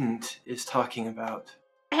student is talking about.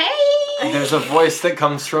 Hey! There's a voice that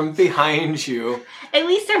comes from behind you, At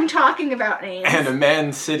least I'm talking about names. and a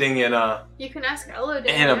man sitting in a You can ask Ella.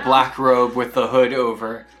 black robe with the hood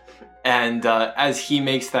over. And as he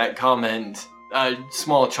makes that comment, a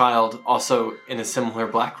small child, also in a similar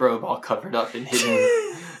black robe, all covered up and hidden.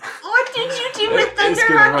 What did you do with It's Thunder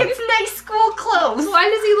gonna run. Rocket's nice school clothes? Why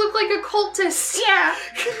does he look like a cultist? Yeah.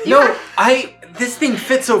 No, this thing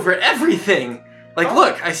fits over everything.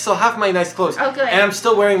 Look, I still have my nice clothes. Oh, good. And I'm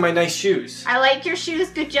still wearing my nice shoes. I like your shoes.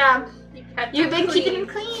 Good job. You You've been keeping them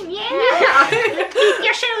clean, yeah. Keep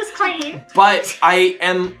your shoes clean. But I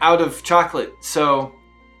am out of chocolate, so...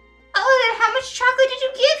 Oh, then how much chocolate did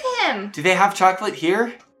you give him? Do they have chocolate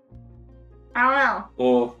here? I don't know.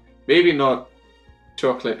 Or maybe not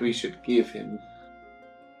chocolate we should give him.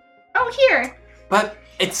 Oh, here. But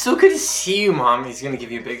it's so good to see you, Mom. He's gonna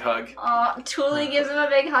give you a big hug. Oh, Tuli gives him a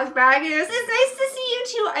big hug back and goes, it's nice to see you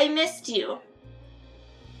too. I missed you.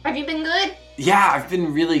 Have you been good? Yeah, I've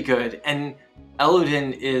been really good. And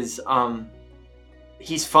Elodin is,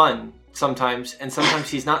 he's fun sometimes, and sometimes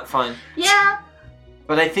he's not fun. Yeah.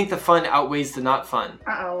 But I think the fun outweighs the not fun.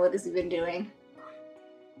 Uh-oh, what has he been doing?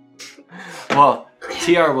 Well,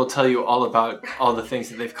 TR will tell you all about all the things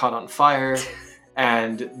that they've caught on fire,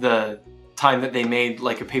 and the time that they made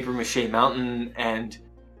like a paper mache mountain, and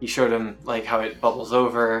he showed him like how it bubbles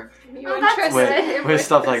over with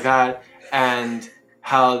stuff like that, and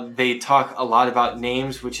how they talk a lot about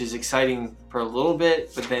names, which is exciting for a little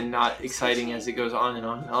bit, but then not exciting as it goes on and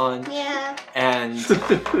on and on. Yeah. And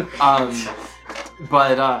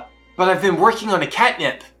but I've been working on a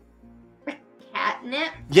catnip.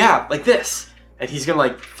 Catnip? Yeah, like this. And he's gonna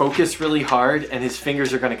like focus really hard, and his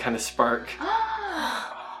fingers are gonna kind of spark.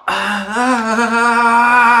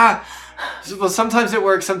 Well, sometimes it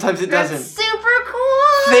works, sometimes it doesn't. That's super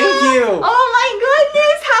cool! Thank you! Oh my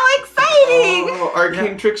goodness, how exciting! Oh,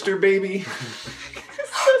 arcane trickster baby.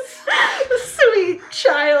 Sweet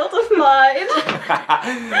child of mine.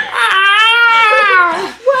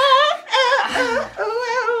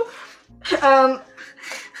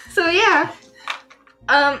 So yeah.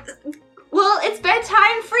 Well, it's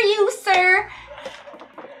bedtime for you, sir.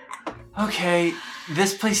 Okay,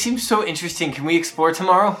 this place seems so interesting. Can we explore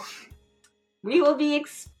tomorrow? We will be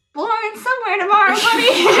exploring somewhere tomorrow,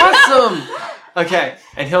 buddy. Awesome! Okay,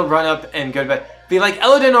 and he'll run up and go to bed. Be like,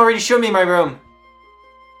 Elodin already showed me my room.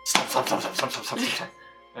 Stop.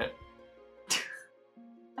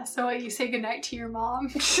 That's the way you say goodnight to your mom.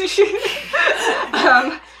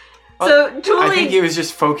 So Tuli, I think he was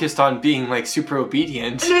just focused on being like super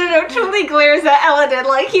obedient. No. Tuli glares at Elodin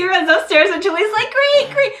like he runs upstairs, and Tuli's like, great.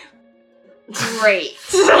 We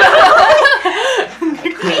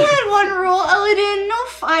had one rule, Elodin, no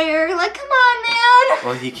fire. Like, come on, man.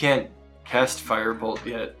 Well, he can't cast Firebolt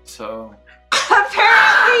yet, so...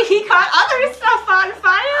 Apparently he caught other stuff on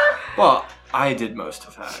fire. Well, I did most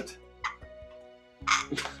of that.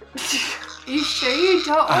 You sure you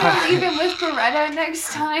don't want to leave him with Beretta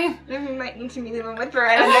next time? We might need to leave him with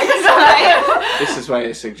Beretta next time. This is why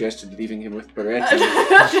I suggested leaving him with Beretta.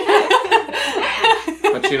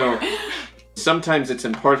 But you know, sometimes it's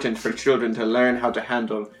important for children to learn how to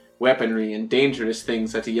handle weaponry and dangerous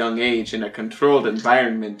things at a young age in a controlled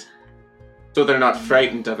environment, so they're not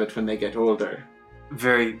frightened of it when they get older.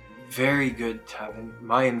 Very, very good, Tavin.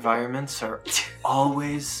 My environments are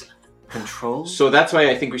always controlled. So that's why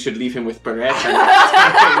I think we should leave him with Beretta.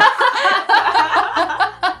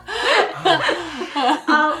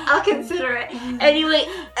 I'll consider it. Anyway,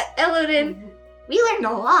 Elodin, we learned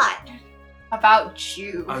a lot. About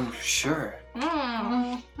you. I'm sure.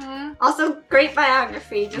 Mm-hmm. Also, great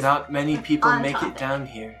biography. Just Not many people on make topic. it down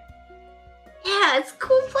here. Yeah, it's a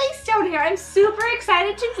cool place down here. I'm super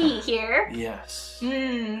excited to be here. Yes.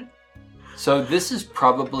 So this is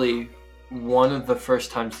probably one of the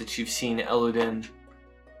first times that you've seen Elodin,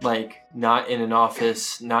 like, not in an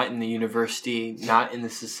office, not in the university, not in the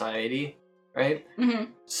society, right?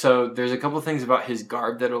 Mm-hmm. So there's a couple things about his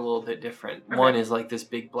garb that are a little bit different. Okay. One is like this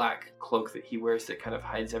big black cloak that he wears that kind of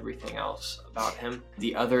hides everything else about him.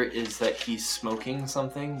 The other is that he's smoking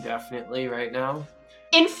something, definitely, right now.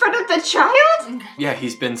 In front of the child? Yeah,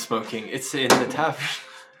 he's been smoking. It's in the tavern.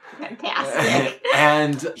 Fantastic.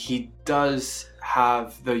 And he does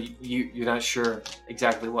have you're not sure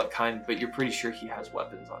exactly what kind, but you're pretty sure he has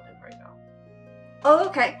weapons on him right now. Oh,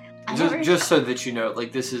 okay. Just so that you know,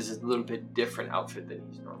 like, this is a little bit different outfit than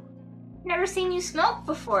he's normally. Never seen you smoke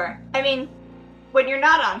before. I mean, when you're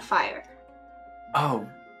not on fire. Oh,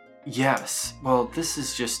 yes. Well, this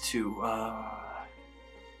is just to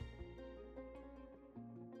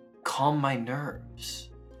calm my nerves.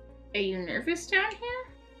 Are you nervous down here?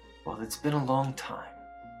 Well, it's been a long time.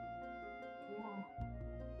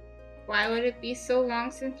 Why would it be so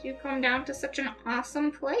long since you come down to such an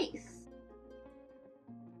awesome place?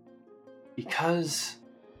 Because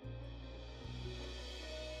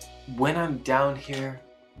when I'm down here,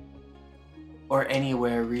 or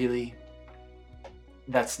anywhere really,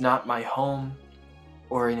 that's not my home,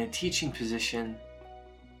 or in a teaching position,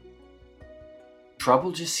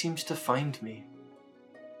 trouble just seems to find me.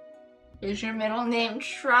 Is your middle name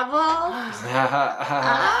Trouble? Uh,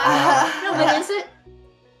 No, but is it?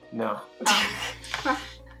 No.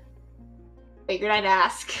 Figured I'd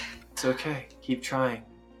ask. It's okay. Keep trying.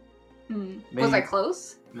 Was Maybe- I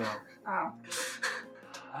close? No. Oh.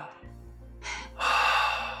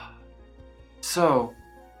 So,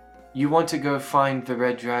 you want to go find the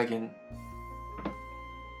red dragon?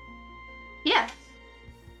 Yeah.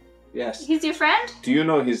 Yes. He's your friend? Do you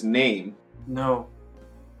know his name? No.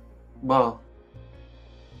 Well,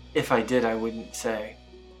 if I did, I wouldn't say.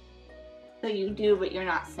 So you do, but you're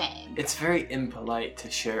not saying. It's very impolite to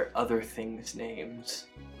share other things' names.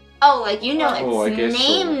 Oh, like you know Oh, its I guess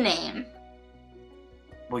so. name.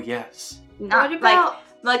 Well, yes. Not What about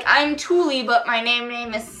like I'm Thule, but my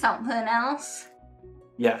name is something else.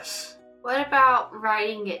 Yes. what about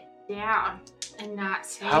writing it down and not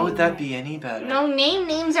saying? How would that it? be any better? No,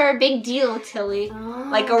 names are a big deal, Tilly. Oh.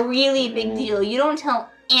 Like a really big deal. You don't tell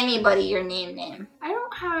anybody your name. I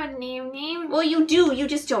don't have a name. Well, you do. You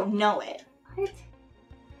just don't know it. What?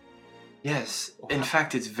 Yes. In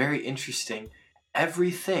fact, it's very interesting.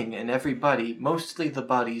 Everything and everybody, mostly the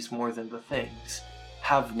bodies more than the things,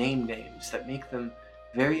 have names that make them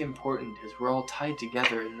very important as we're all tied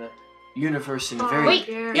together in the universe in a very Wait,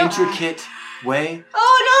 dear intricate way.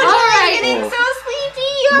 Oh no, Alright. I'm getting Oh. so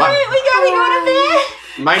sleepy. My- Alright, we gotta go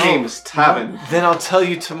to bed. My Oh, name's Tavin. well, then I'll tell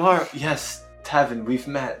you tomorrow. Yes, Tavin, we've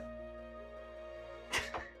met.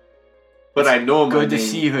 But I know my Good to name.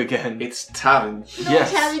 see you again. It's Tavin. No,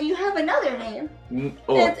 Yes. Tavin, you have another name.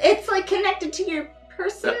 Oh, It's like connected to your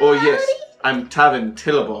personality. oh yes. I'm Tavin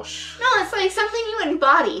Tillabosh. No, it's like something you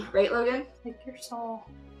embody, right, Logan? Like your soul.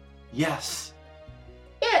 Yes.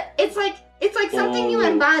 Yeah, it's like something you Oh.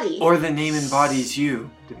 embody. Or the name embodies you,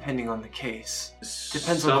 depending on the case.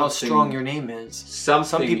 Depends on how Something- strong your name is. Something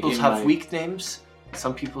Some people's in have my- weak names,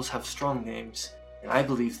 some people's have strong names. And I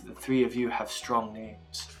believe that the three of you have strong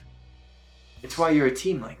names. It's why you're a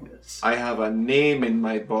team like this. I have a name in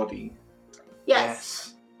my body.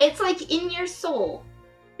 yes. It's like in your soul.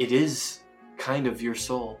 It is kind of your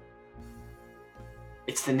soul.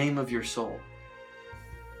 It's the name of your soul.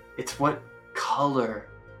 It's what color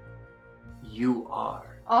you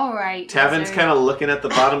are. All right. Tavin's kind of looking at the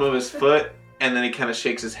bottom of his foot, and then he kind of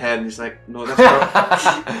shakes his head, and he's like, "No, that's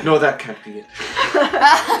not. No, that can't be it."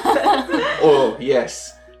 Oh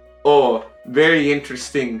yes. Oh, very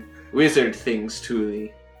interesting wizard things, Thule.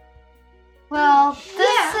 Well, this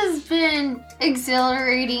Yeah. has been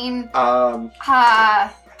exhilarating.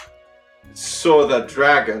 So the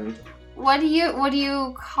dragon. What do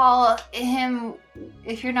you call him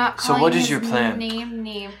if you're not So calling what is his your plan?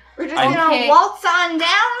 name? We're just I'm- gonna Okay. waltz on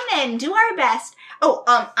down and do our best. Oh,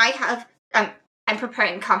 I'm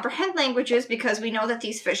preparing comprehend languages because we know that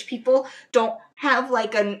these fish people don't have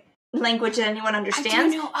like a language that anyone I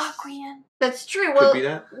understands. do know Aquian. That's true. Could Well, be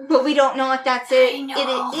that. but we don't know if that's it. I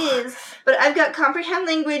know. It is. But I've got comprehend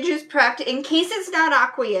languages prepped in case it's not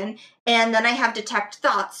Aquian, and then I have detect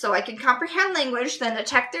thoughts, so I can comprehend language, then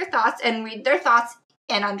detect their thoughts and read their thoughts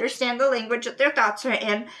and understand the language that their thoughts are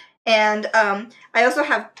in. And I also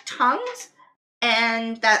have tongues,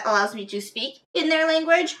 and that allows me to speak in their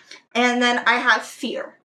language. And then I have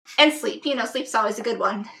fear and sleep. You know, sleep's always a good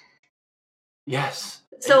one. Yes.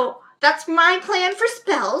 So that's my plan for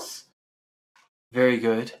spells. Very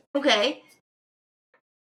good. Okay.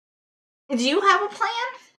 Do you have a plan?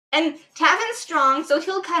 And Tavin's strong, so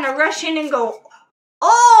he'll kind of rush in and go,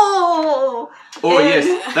 "Oh!" Oh And-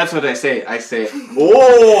 yes, that's what I say. I say,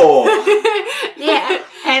 "Oh." Yeah.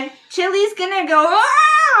 And Chili's gonna go,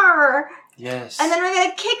 "Arr!" Yes. And then we're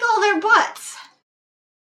gonna kick all their butts.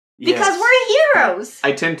 Because Yes. we're heroes.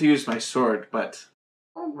 I tend to use my sword, but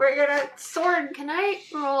We're gonna sword. Can I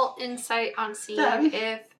roll insight on seeing Done.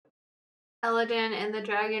 if Eladin and the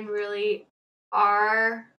dragon really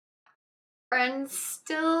are friends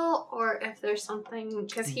still, or if there's something?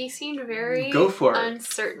 Because he seemed very Go for it.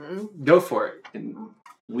 uncertain. Go for it. and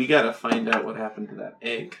we gotta find out what happened to that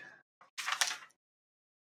egg.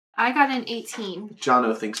 I got an 18.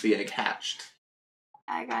 Jono thinks the egg hatched.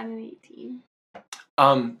 I got an 18.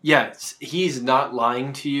 Yes, he's not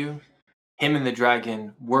lying to you. Him and the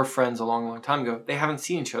dragon were friends a long, long time ago. They haven't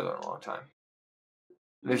seen each other in a long time.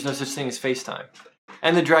 There's no such thing as FaceTime.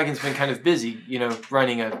 And the dragon's been kind of busy,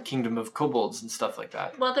 running a kingdom of kobolds and stuff like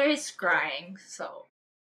that. Well, there is scrying, so.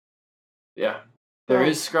 Yeah. There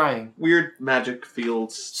is scrying. Weird magic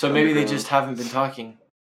fields. So maybe they underground. just haven't been talking.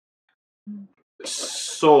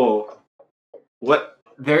 So, what?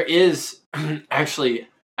 There is, actually,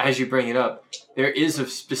 as you bring it up, there is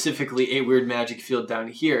specifically a weird magic field down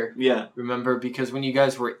here. Yeah. Remember, because when you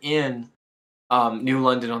guys were in New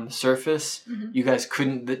London on the surface, you guys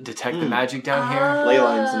couldn't detect the magic down here. Ley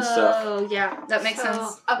lines and stuff. Oh, yeah. That makes So,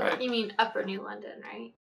 sense. Right. You mean Upper New London,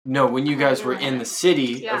 right? No, when you guys were in the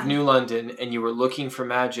city Yeah. of New London and you were looking for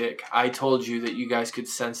magic, I told you that you guys could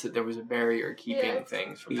sense that there was a barrier keeping Yeah.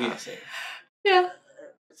 things from Yeah. passing. Yeah.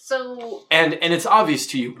 So And it's obvious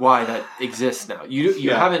to you why that exists now. You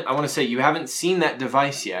Yeah. haven't, I want to say, you haven't seen that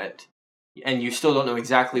device yet, and you still don't know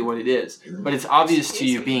exactly what it is. But it's obvious to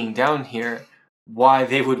you being down here why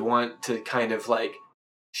they would want to kind of like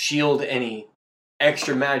shield any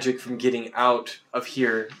extra magic from getting out of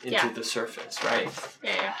here into Yeah. the surface, right?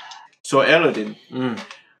 yeah. So Elodin, Mm.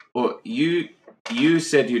 well, you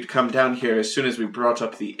said you'd come down here as soon as we brought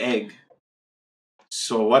up the egg.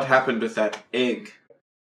 So what happened with that egg?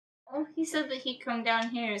 Oh, he said that he'd come down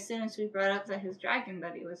here as soon as we brought up that his dragon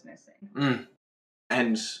buddy was missing. Mm.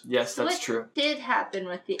 And Yes, So that's what true. did happen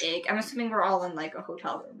with the egg? I'm assuming we're all in like a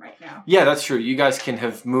hotel room right now. Yeah, that's true. You guys can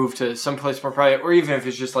have moved to someplace more private, or even if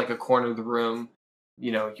it's just like a corner of the room,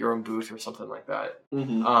 you know, your own booth or something like that.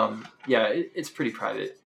 Yeah, it's pretty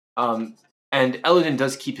private. And Elodin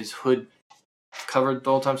does keep his hood covered the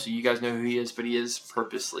whole time, so you guys know who he is, but he is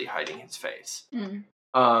purposely hiding his face.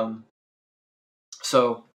 Mm.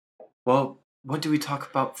 So, well, what do we talk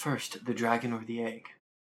about first, the dragon or the egg?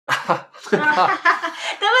 That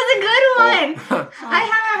was a good one. I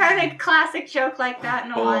haven't heard a classic joke like that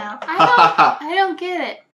in a Oh. while. I don't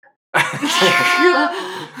get it.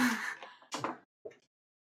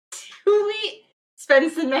 Tuli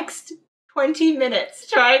spends the next 20 minutes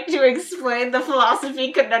trying to explain the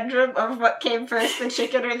philosophy conundrum of what came first, the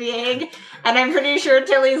chicken or the egg, and I'm pretty sure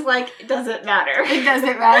Tilly's like, it doesn't matter. It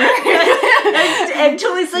doesn't matter. and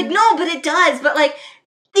Tilly's like, no, but it does, but like,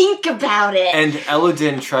 think about it. And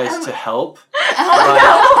Elodin tries to help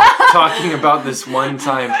Oh, by talking about this one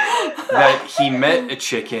time that he met a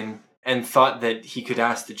chicken and thought that he could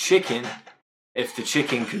ask the chicken if the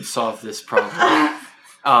chicken could solve this problem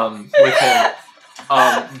with him.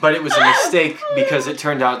 But it was a mistake because it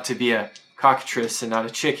turned out to be a cockatrice and not a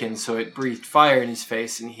chicken, so it breathed fire in his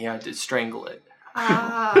face and he had to strangle it.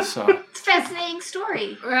 So, It's a fascinating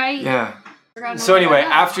story. right. yeah. Forgot So about anyway,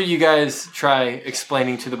 that. after you guys try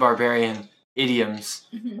explaining to the barbarian idioms,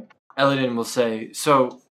 Mhm. Elodin will say,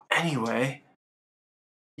 so anyway,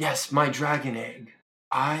 yes, my dragon egg.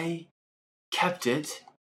 I kept it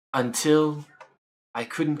until I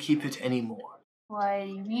couldn't keep it anymore. What do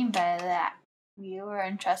you mean by that? You were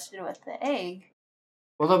entrusted with the egg.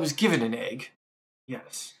 Well, I was given an egg.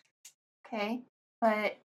 Yes. Okay.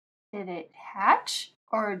 But did it hatch?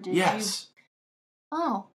 Or did you... Yes.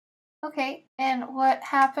 Oh. Okay. And what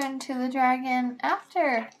happened to the dragon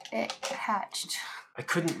after it hatched? I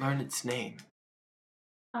couldn't learn its name.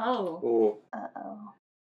 Oh, Oh, Uh-oh.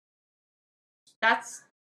 that's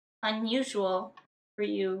unusual for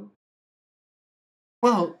you.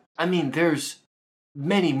 Well, I mean, there's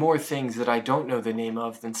many more things that I don't know the name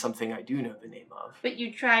of than something I do know the name of. But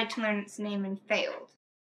you tried to learn its name and failed.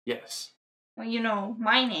 Yes. Well, you know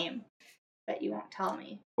my name, but you won't tell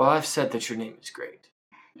me. Well, I've said that your name is great.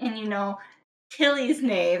 And you know Tilly's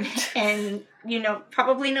name, and you know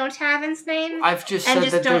probably know Tavin's name. I've just And said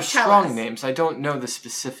just that they're don't tell strong us. names. I don't know the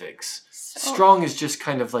specifics. So, Strong is just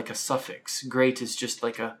kind of like a suffix. Great is just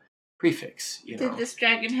like a prefix, you know. Did this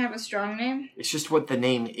dragon have a strong name? It's just what the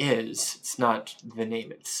name is. It's not the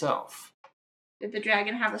name itself. Did the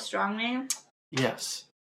dragon have a strong name? Yes.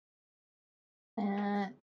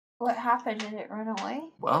 what happened? Did it run away?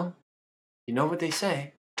 Well, you know what they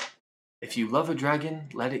say. If you love a dragon,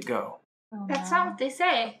 let it go. Oh, That's no. not what they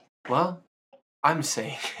say. Well, I'm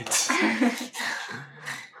saying it.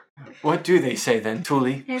 What do they say then,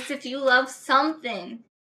 Tuli? It's if you love something,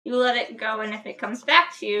 you let it go, and if it comes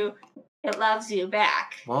back to you, it loves you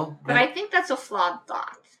back. Well, But I think that's a flawed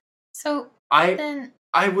thought. So I then,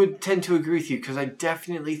 would tend to agree with you because I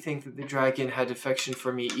definitely think that the dragon had affection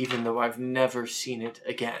for me even though I've never seen it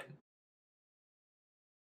again.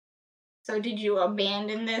 So did you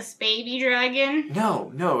abandon this baby dragon?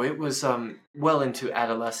 No, it was well into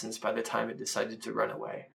adolescence by the time it decided to run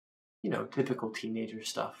away. You know, typical teenager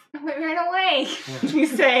stuff. It ran away, Yeah. you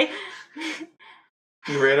say.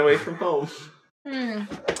 he ran away from home. Hmm.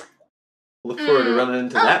 Look forward to running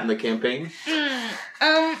into that in the campaign.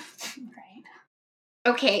 right.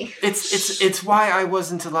 Okay. It's why I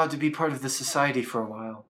wasn't allowed to be part of the society for a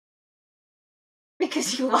while.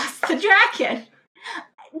 Because you lost the dragon.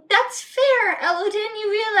 That's fair, Elodin. You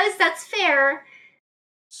realize that's fair.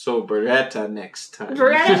 So Beretta next time.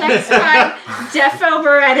 Beretta next time. Defo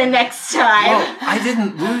Beretta next time. Well, I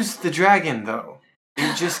didn't lose the dragon though.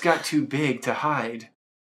 It just got too big to hide.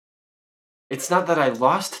 It's not that I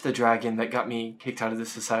lost the dragon that got me kicked out of the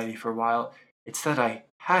society for a while. It's that I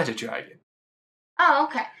had a dragon. Oh,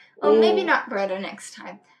 okay. Well, maybe Oh. not Beretta next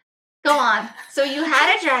time. Go on. So you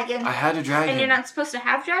had a dragon, I had a dragon. And you're not supposed to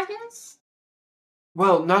have dragons?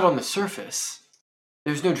 Well, not on the surface.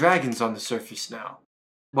 There's no dragons on the surface now.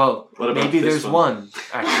 Well, What about maybe this there's one,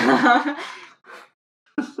 actually.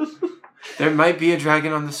 There might be a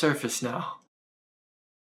dragon on the surface now.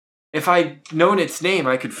 If I'd known its name,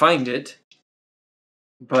 I could find it.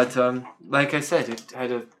 But, like I said, it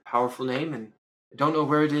had a powerful name, and I don't know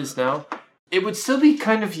where it is now. It would still be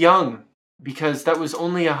kind of young, because that was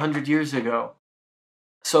only 100 years ago.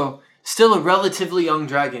 So, still a relatively young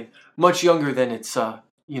dragon. Much younger than its,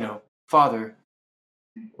 father,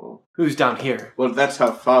 Well, who's down here. well, that's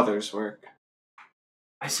how fathers work.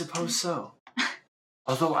 I suppose so.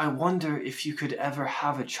 Although I wonder if you could ever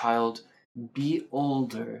have a child be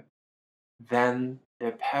older than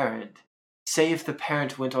their parent. Say if the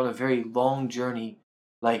parent went on a very long journey,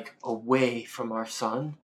 like away from our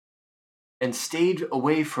sun, and stayed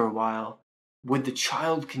away for a while, would the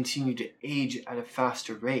child continue to age at a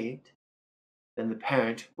faster rate than the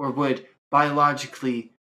parent, or would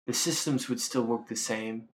biologically the systems would still work the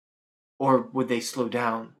same, or would they slow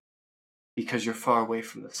down because you're far away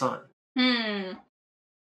from the sun?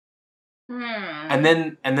 And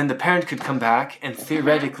then the parent could come back and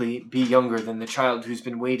theoretically be younger than the child who's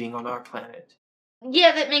been waiting on our planet.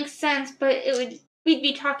 Yeah, that makes sense, but we'd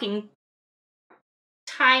be talking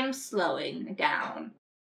time slowing down.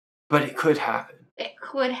 But it could happen It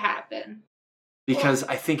could happen. because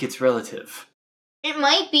I think it's relative. It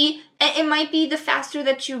might be the faster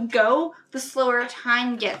that you go, the slower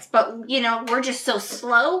time gets. But, we're just so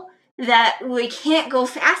slow that we can't go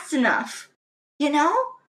fast enough.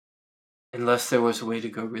 Unless there was a way to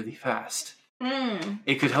go really fast.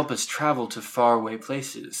 It could help us travel to faraway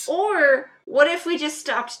places. Or what if we just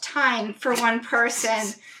stopped time for one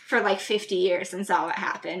person for like 50 years and saw what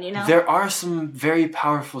happened, There are some very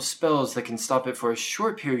powerful spells that can stop it for a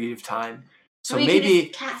short period of time. So We could maybe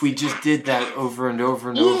just cast if we just did that cast. over and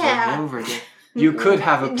over and over Yeah. and over again, you could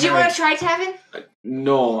have a parent. Do you want to try, Tevin?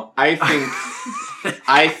 No,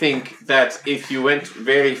 I think that if you went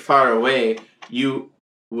very far away, you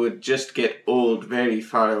would just get old very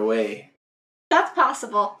far away. That's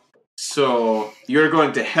possible. So you're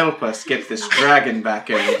going to help us get this dragon back,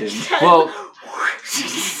 Eriden. Well,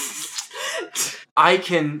 I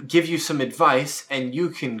can give you some advice and you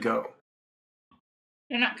can go.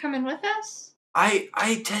 You're not coming with us?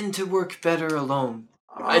 I tend to work better alone.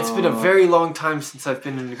 It's been a very long time since I've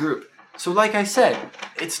been in a group. So like I said,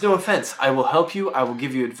 it's no offense. I will help you. I will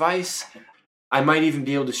give you advice. I might even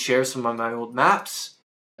be able to share some of my old maps.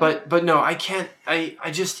 But no, I can't. I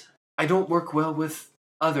don't work well with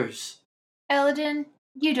others. Eladin,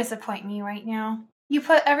 you disappoint me right now. You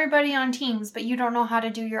put everybody on teams, but you don't know how to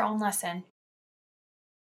do your own lesson.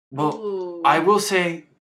 Well, Ooh. I will say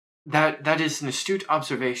that is an astute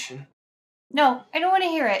observation. No, I don't want to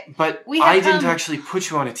hear it. But We have I didn't come actually put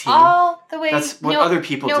you on a team. All the way. That's what Nope, other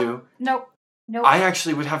people nope, do. Nope. Nope. I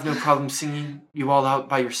actually would have no problem singing you all out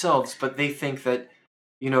by yourselves, but they think that,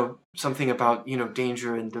 something about,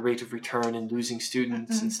 danger and the rate of return and losing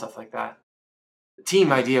students and stuff like that. The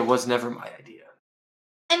team idea was never my idea.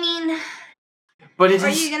 I mean, But it are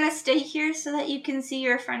is... you going to stay here so that you can see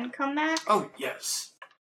your friend come back? Oh, yes.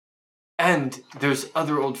 And there's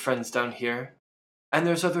other old friends down here. And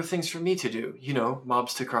there's other things for me to do.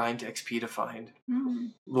 Mobs to grind, XP to find,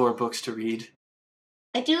 lore books to read.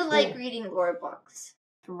 I do like reading lore books.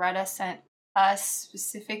 Greta sent us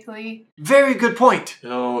specifically. Very good point.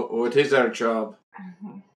 Oh, it is our job.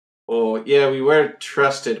 Oh, yeah, we were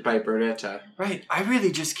trusted by Beretta. Right. I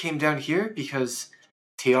really just came down here because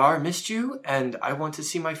TR missed you, and I want to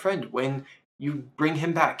see my friend when you bring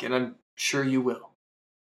him back, and I'm sure you will.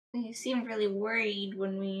 You seemed really worried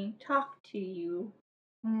when we talked to you.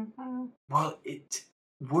 Well, it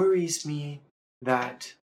worries me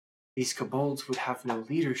that these kobolds would have no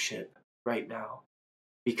leadership right now,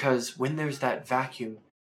 because when there's that vacuum,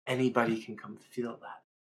 anybody can come feel that.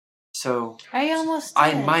 So I almost did.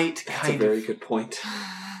 I might That's a kind very of good point.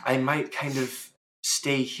 I might kind of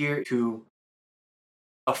stay here to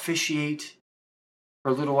officiate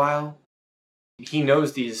for a little while. He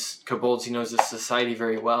knows these kobolds, he knows this society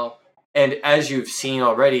very well. And as you've seen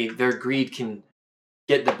already, their greed can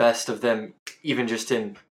get the best of them even just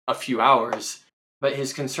in a few hours. But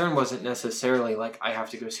his concern wasn't necessarily like, I have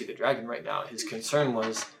to go see the dragon right now. His concern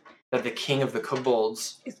was that the king of the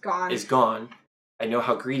kobolds It's gone. is gone. I know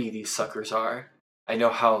how greedy these suckers are. I know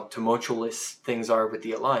how tumultuous things are with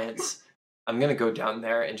the Alliance. I'm going to go down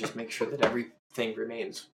there and just make sure that everything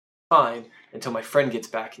remains fine until my friend gets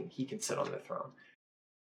back and he can sit on the throne.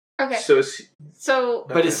 Okay. So So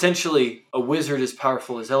But essentially, a wizard as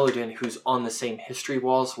powerful as Elodin, who's on the same history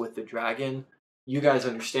walls with the dragon, you guys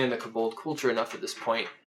understand the kobold culture enough at this point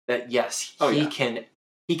that yes, he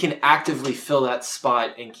can actively fill that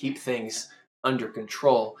spot and keep things under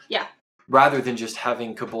control. Yeah. Rather than just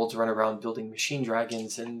having kobolds run around building machine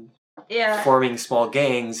dragons and yeah. forming small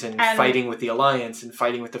gangs and And- fighting with the Alliance and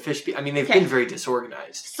fighting with the fish people. I mean, they've Okay. been very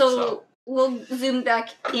disorganized. So we'll zoom back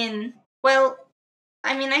in. Well,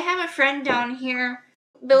 I mean, I have a friend down here,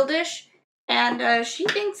 Bildish, and she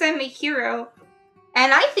thinks I'm a hero,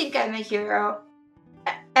 and I think I'm a hero,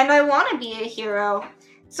 and I want to be a hero.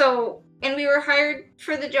 So, and we were hired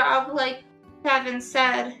for the job, like Tavin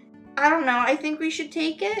said. I don't know. I think we should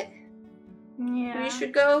take it. Yeah. We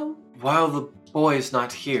should go. While the boy is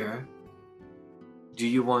not here, do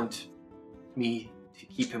you want me to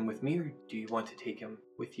keep him with me, or do you want to take him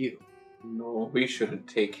with you? no, we shouldn't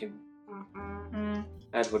take him. Mm.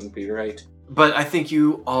 That wouldn't be right. But I think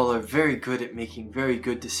you all are very good at making very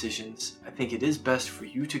good decisions. I think it is best for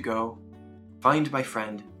you to go, find my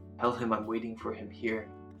friend, tell him I'm waiting for him here,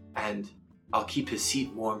 and I'll keep his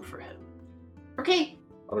seat warm for him. Okay.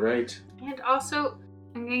 All right. And also,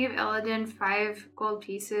 I'm gonna give Eladin 5 gold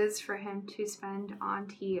pieces for him to spend on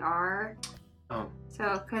TR. Oh,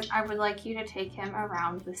 So, because I would like you to take him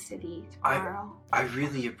around the city tomorrow. I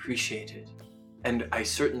really appreciate it. And I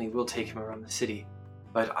certainly will take him around the city.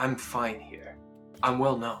 But I'm fine here. I'm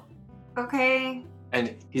well known. Okay.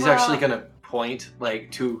 And he's Well- actually gonna point like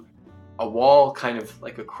to a wall kind of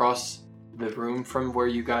like across the room from where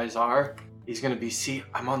you guys are. He's gonna be, see,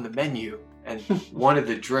 I'm on the menu, and one of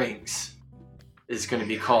the drinks is gonna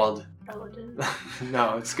be called Eladin.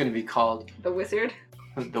 no, it's gonna be called The wizard.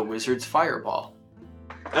 the Wizard's Fireball.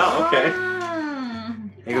 Oh, okay.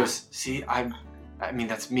 And he goes, see, I mean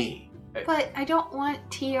that's me. But I don't want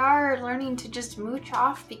TR learning to just mooch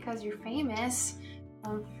off because you're famous.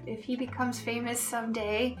 If he becomes famous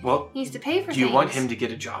someday, Well, he needs to pay for do you things. want him to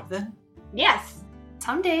get a job then? Yes.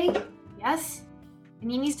 Someday, yes.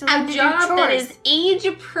 And he needs to learn A to job do chores. that is age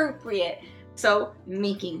appropriate. So,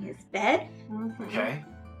 making his bed, Mhm. Okay.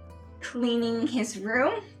 cleaning his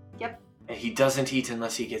room. And he doesn't eat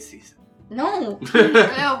unless he gets these. No.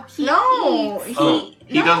 No, he No. eats. Oh,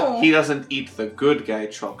 He doesn't eat the good guy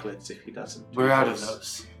chocolates if he doesn't. do We're out of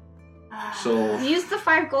those. So Use the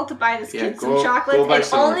 5 gold to buy this Yeah, kid go- some chocolates, go buy and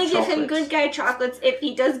some more only give him chocolates. good guy chocolates if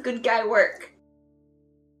he does good guy work.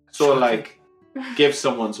 like give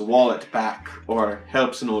someone's wallet back or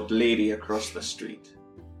helps an old lady across the street.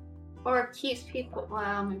 Or keeps people.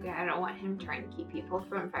 Well, maybe I don't want him trying to keep people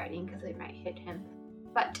from fighting because they might hit him.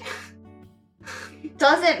 But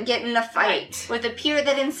Doesn't get in a fight Right. with a peer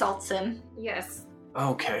that insults him. yes,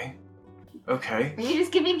 Okay. Okay. Are you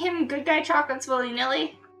just giving him good guy chocolates willy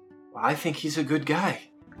nilly? Well, I think he's a good guy.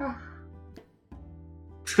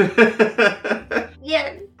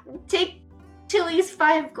 Yeah, take Tilly's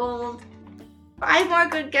 5 gold, 5 more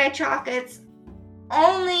good guy chocolates.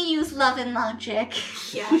 Only use love and logic.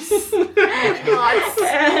 yes. Lots.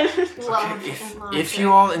 Love Okay, and if logic.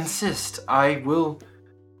 you all insist, I will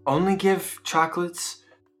only give chocolates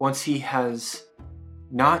once he has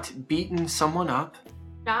not beaten someone up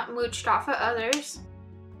Not mooched off at others.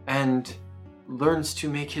 and learns to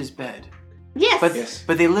make his bed. Yes. But Yes.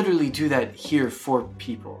 but they literally do that here for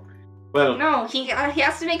people. Well, No, he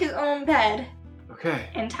has to make his own bed Okay.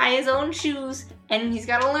 and tie his own shoes, and he's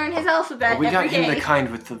got to learn his alphabet Well, we got every him day. the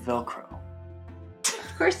kind with the Velcro.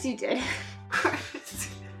 Of course you did.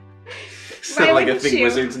 sound like a wouldn't thing you?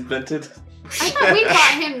 wizards invented. I thought we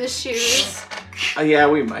bought him the shoes. Yeah,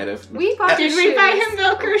 we might have. We bought the Did shoes. we buy him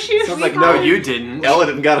Velcro shoes? Sounds We like bought No, him- you didn't.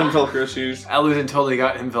 Eladin got him Velcro shoes. Eludin totally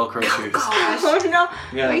got him Velcro shoes. Gosh. Oh no!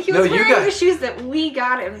 Yeah. Wait, he No, was you wearing got- the shoes that we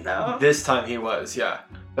got him though. This time he was, yeah.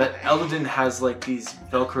 But Eludin has like these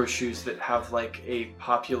Velcro shoes that have like a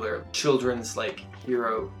popular children's like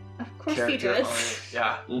hero Of course he character does. on it.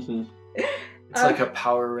 Yeah. Mm-hmm. It's like a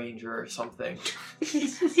Power Ranger or something.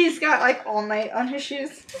 He's got like All Might on his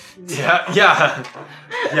shoes. Yeah.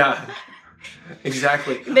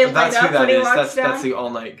 Exactly. They light That's up who that when he is. walks That's down. the All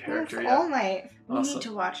Night character. That's Yeah. All Might. We Awesome. need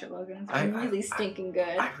to watch it, Logan. It's I- really stinking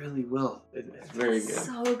good. I really will. It's Very good.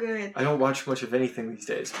 So good. I don't watch much of anything these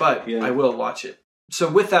days, but Yeah. I will watch it. So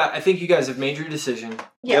with that, I think you guys have made your decision.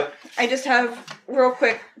 Yep. I just have real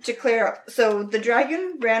quick to clear up. So the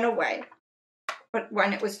dragon ran away, but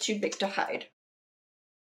when it was too big to hide.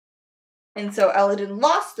 And so Eladin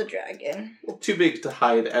lost the dragon. Well, too big to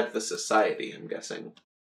hide at the society, I'm guessing.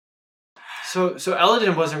 So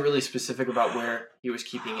Elodin wasn't really specific about where he was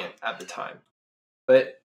keeping it at the time.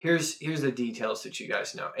 But here's the details that you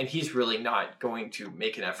guys know. And he's really not going to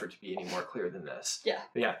make an effort to be any more clear than this. Yeah.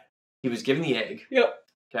 But yeah. He was given the egg. Yep.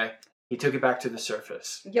 Okay. He took it back to the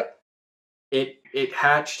surface. Yep. It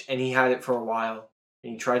hatched, and he had it for a while,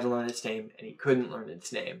 and he tried to learn its name, and he couldn't learn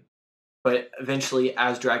its name. But eventually,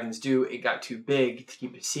 as dragons do, it got too big to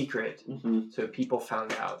keep a secret, so people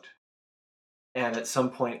found out. And at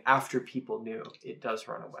some point after people knew, it does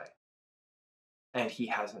run away. And he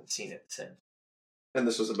hasn't seen it since. And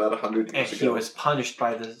this was about 100 years And ago. he was punished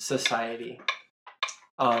by the society.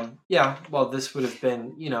 Yeah, well, this would have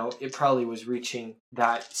been, it probably was reaching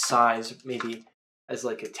that size, maybe as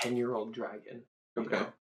like a 10-year-old dragon. Okay.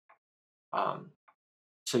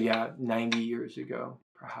 So yeah, 90 years ago,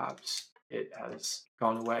 perhaps, it has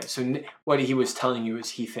gone away. So what he was telling you is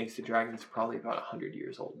he thinks the dragon's probably about 100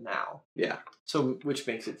 years old now. Yeah. So, which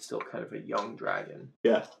makes it still kind of a young dragon.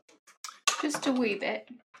 Yeah. Just a wee bit.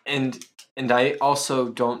 And I also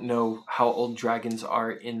don't know how old dragons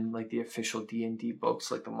are in like the official D&D books,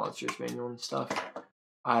 like the Monsters Manual and stuff.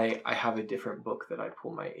 I have a different book that I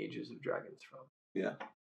pull my ages of dragons from. Yeah.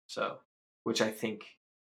 So, which I think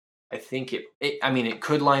it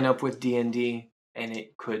could line up with D&D and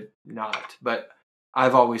it could not. But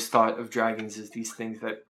I've always thought of dragons as these things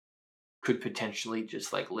that could potentially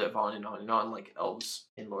just like live on and on and on, like elves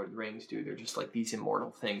in Lord of the Rings do. They're just like these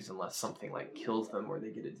immortal things unless something like kills them or they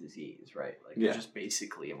get a disease, right? Like they're just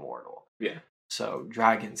basically immortal. Yeah. So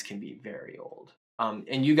dragons can be very old.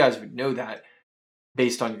 And you guys would know that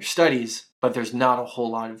based on your studies, but there's not a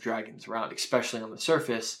whole lot of dragons around, especially on the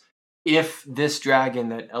surface. If this dragon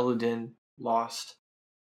that Elodin lost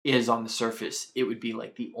is on the surface, it would be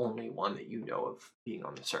like the only one that you know of being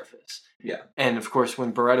on the surface. Yeah. And of course,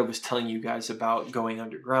 when Beretta was telling you guys about going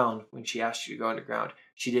underground, when she asked you to go underground,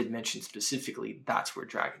 she did mention specifically that's where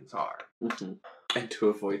dragons are. And to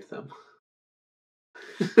avoid them.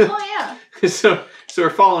 Oh yeah. So we're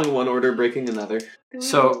following one order, breaking another.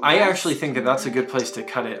 So I actually think that that's a good place to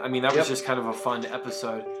cut it. I mean, that was just kind of a fun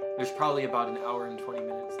episode. There's probably about an hour and 20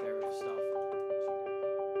 minutes there of stuff.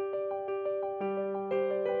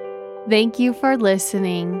 Thank you for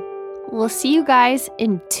listening. We'll see you guys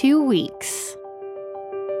in 2 weeks.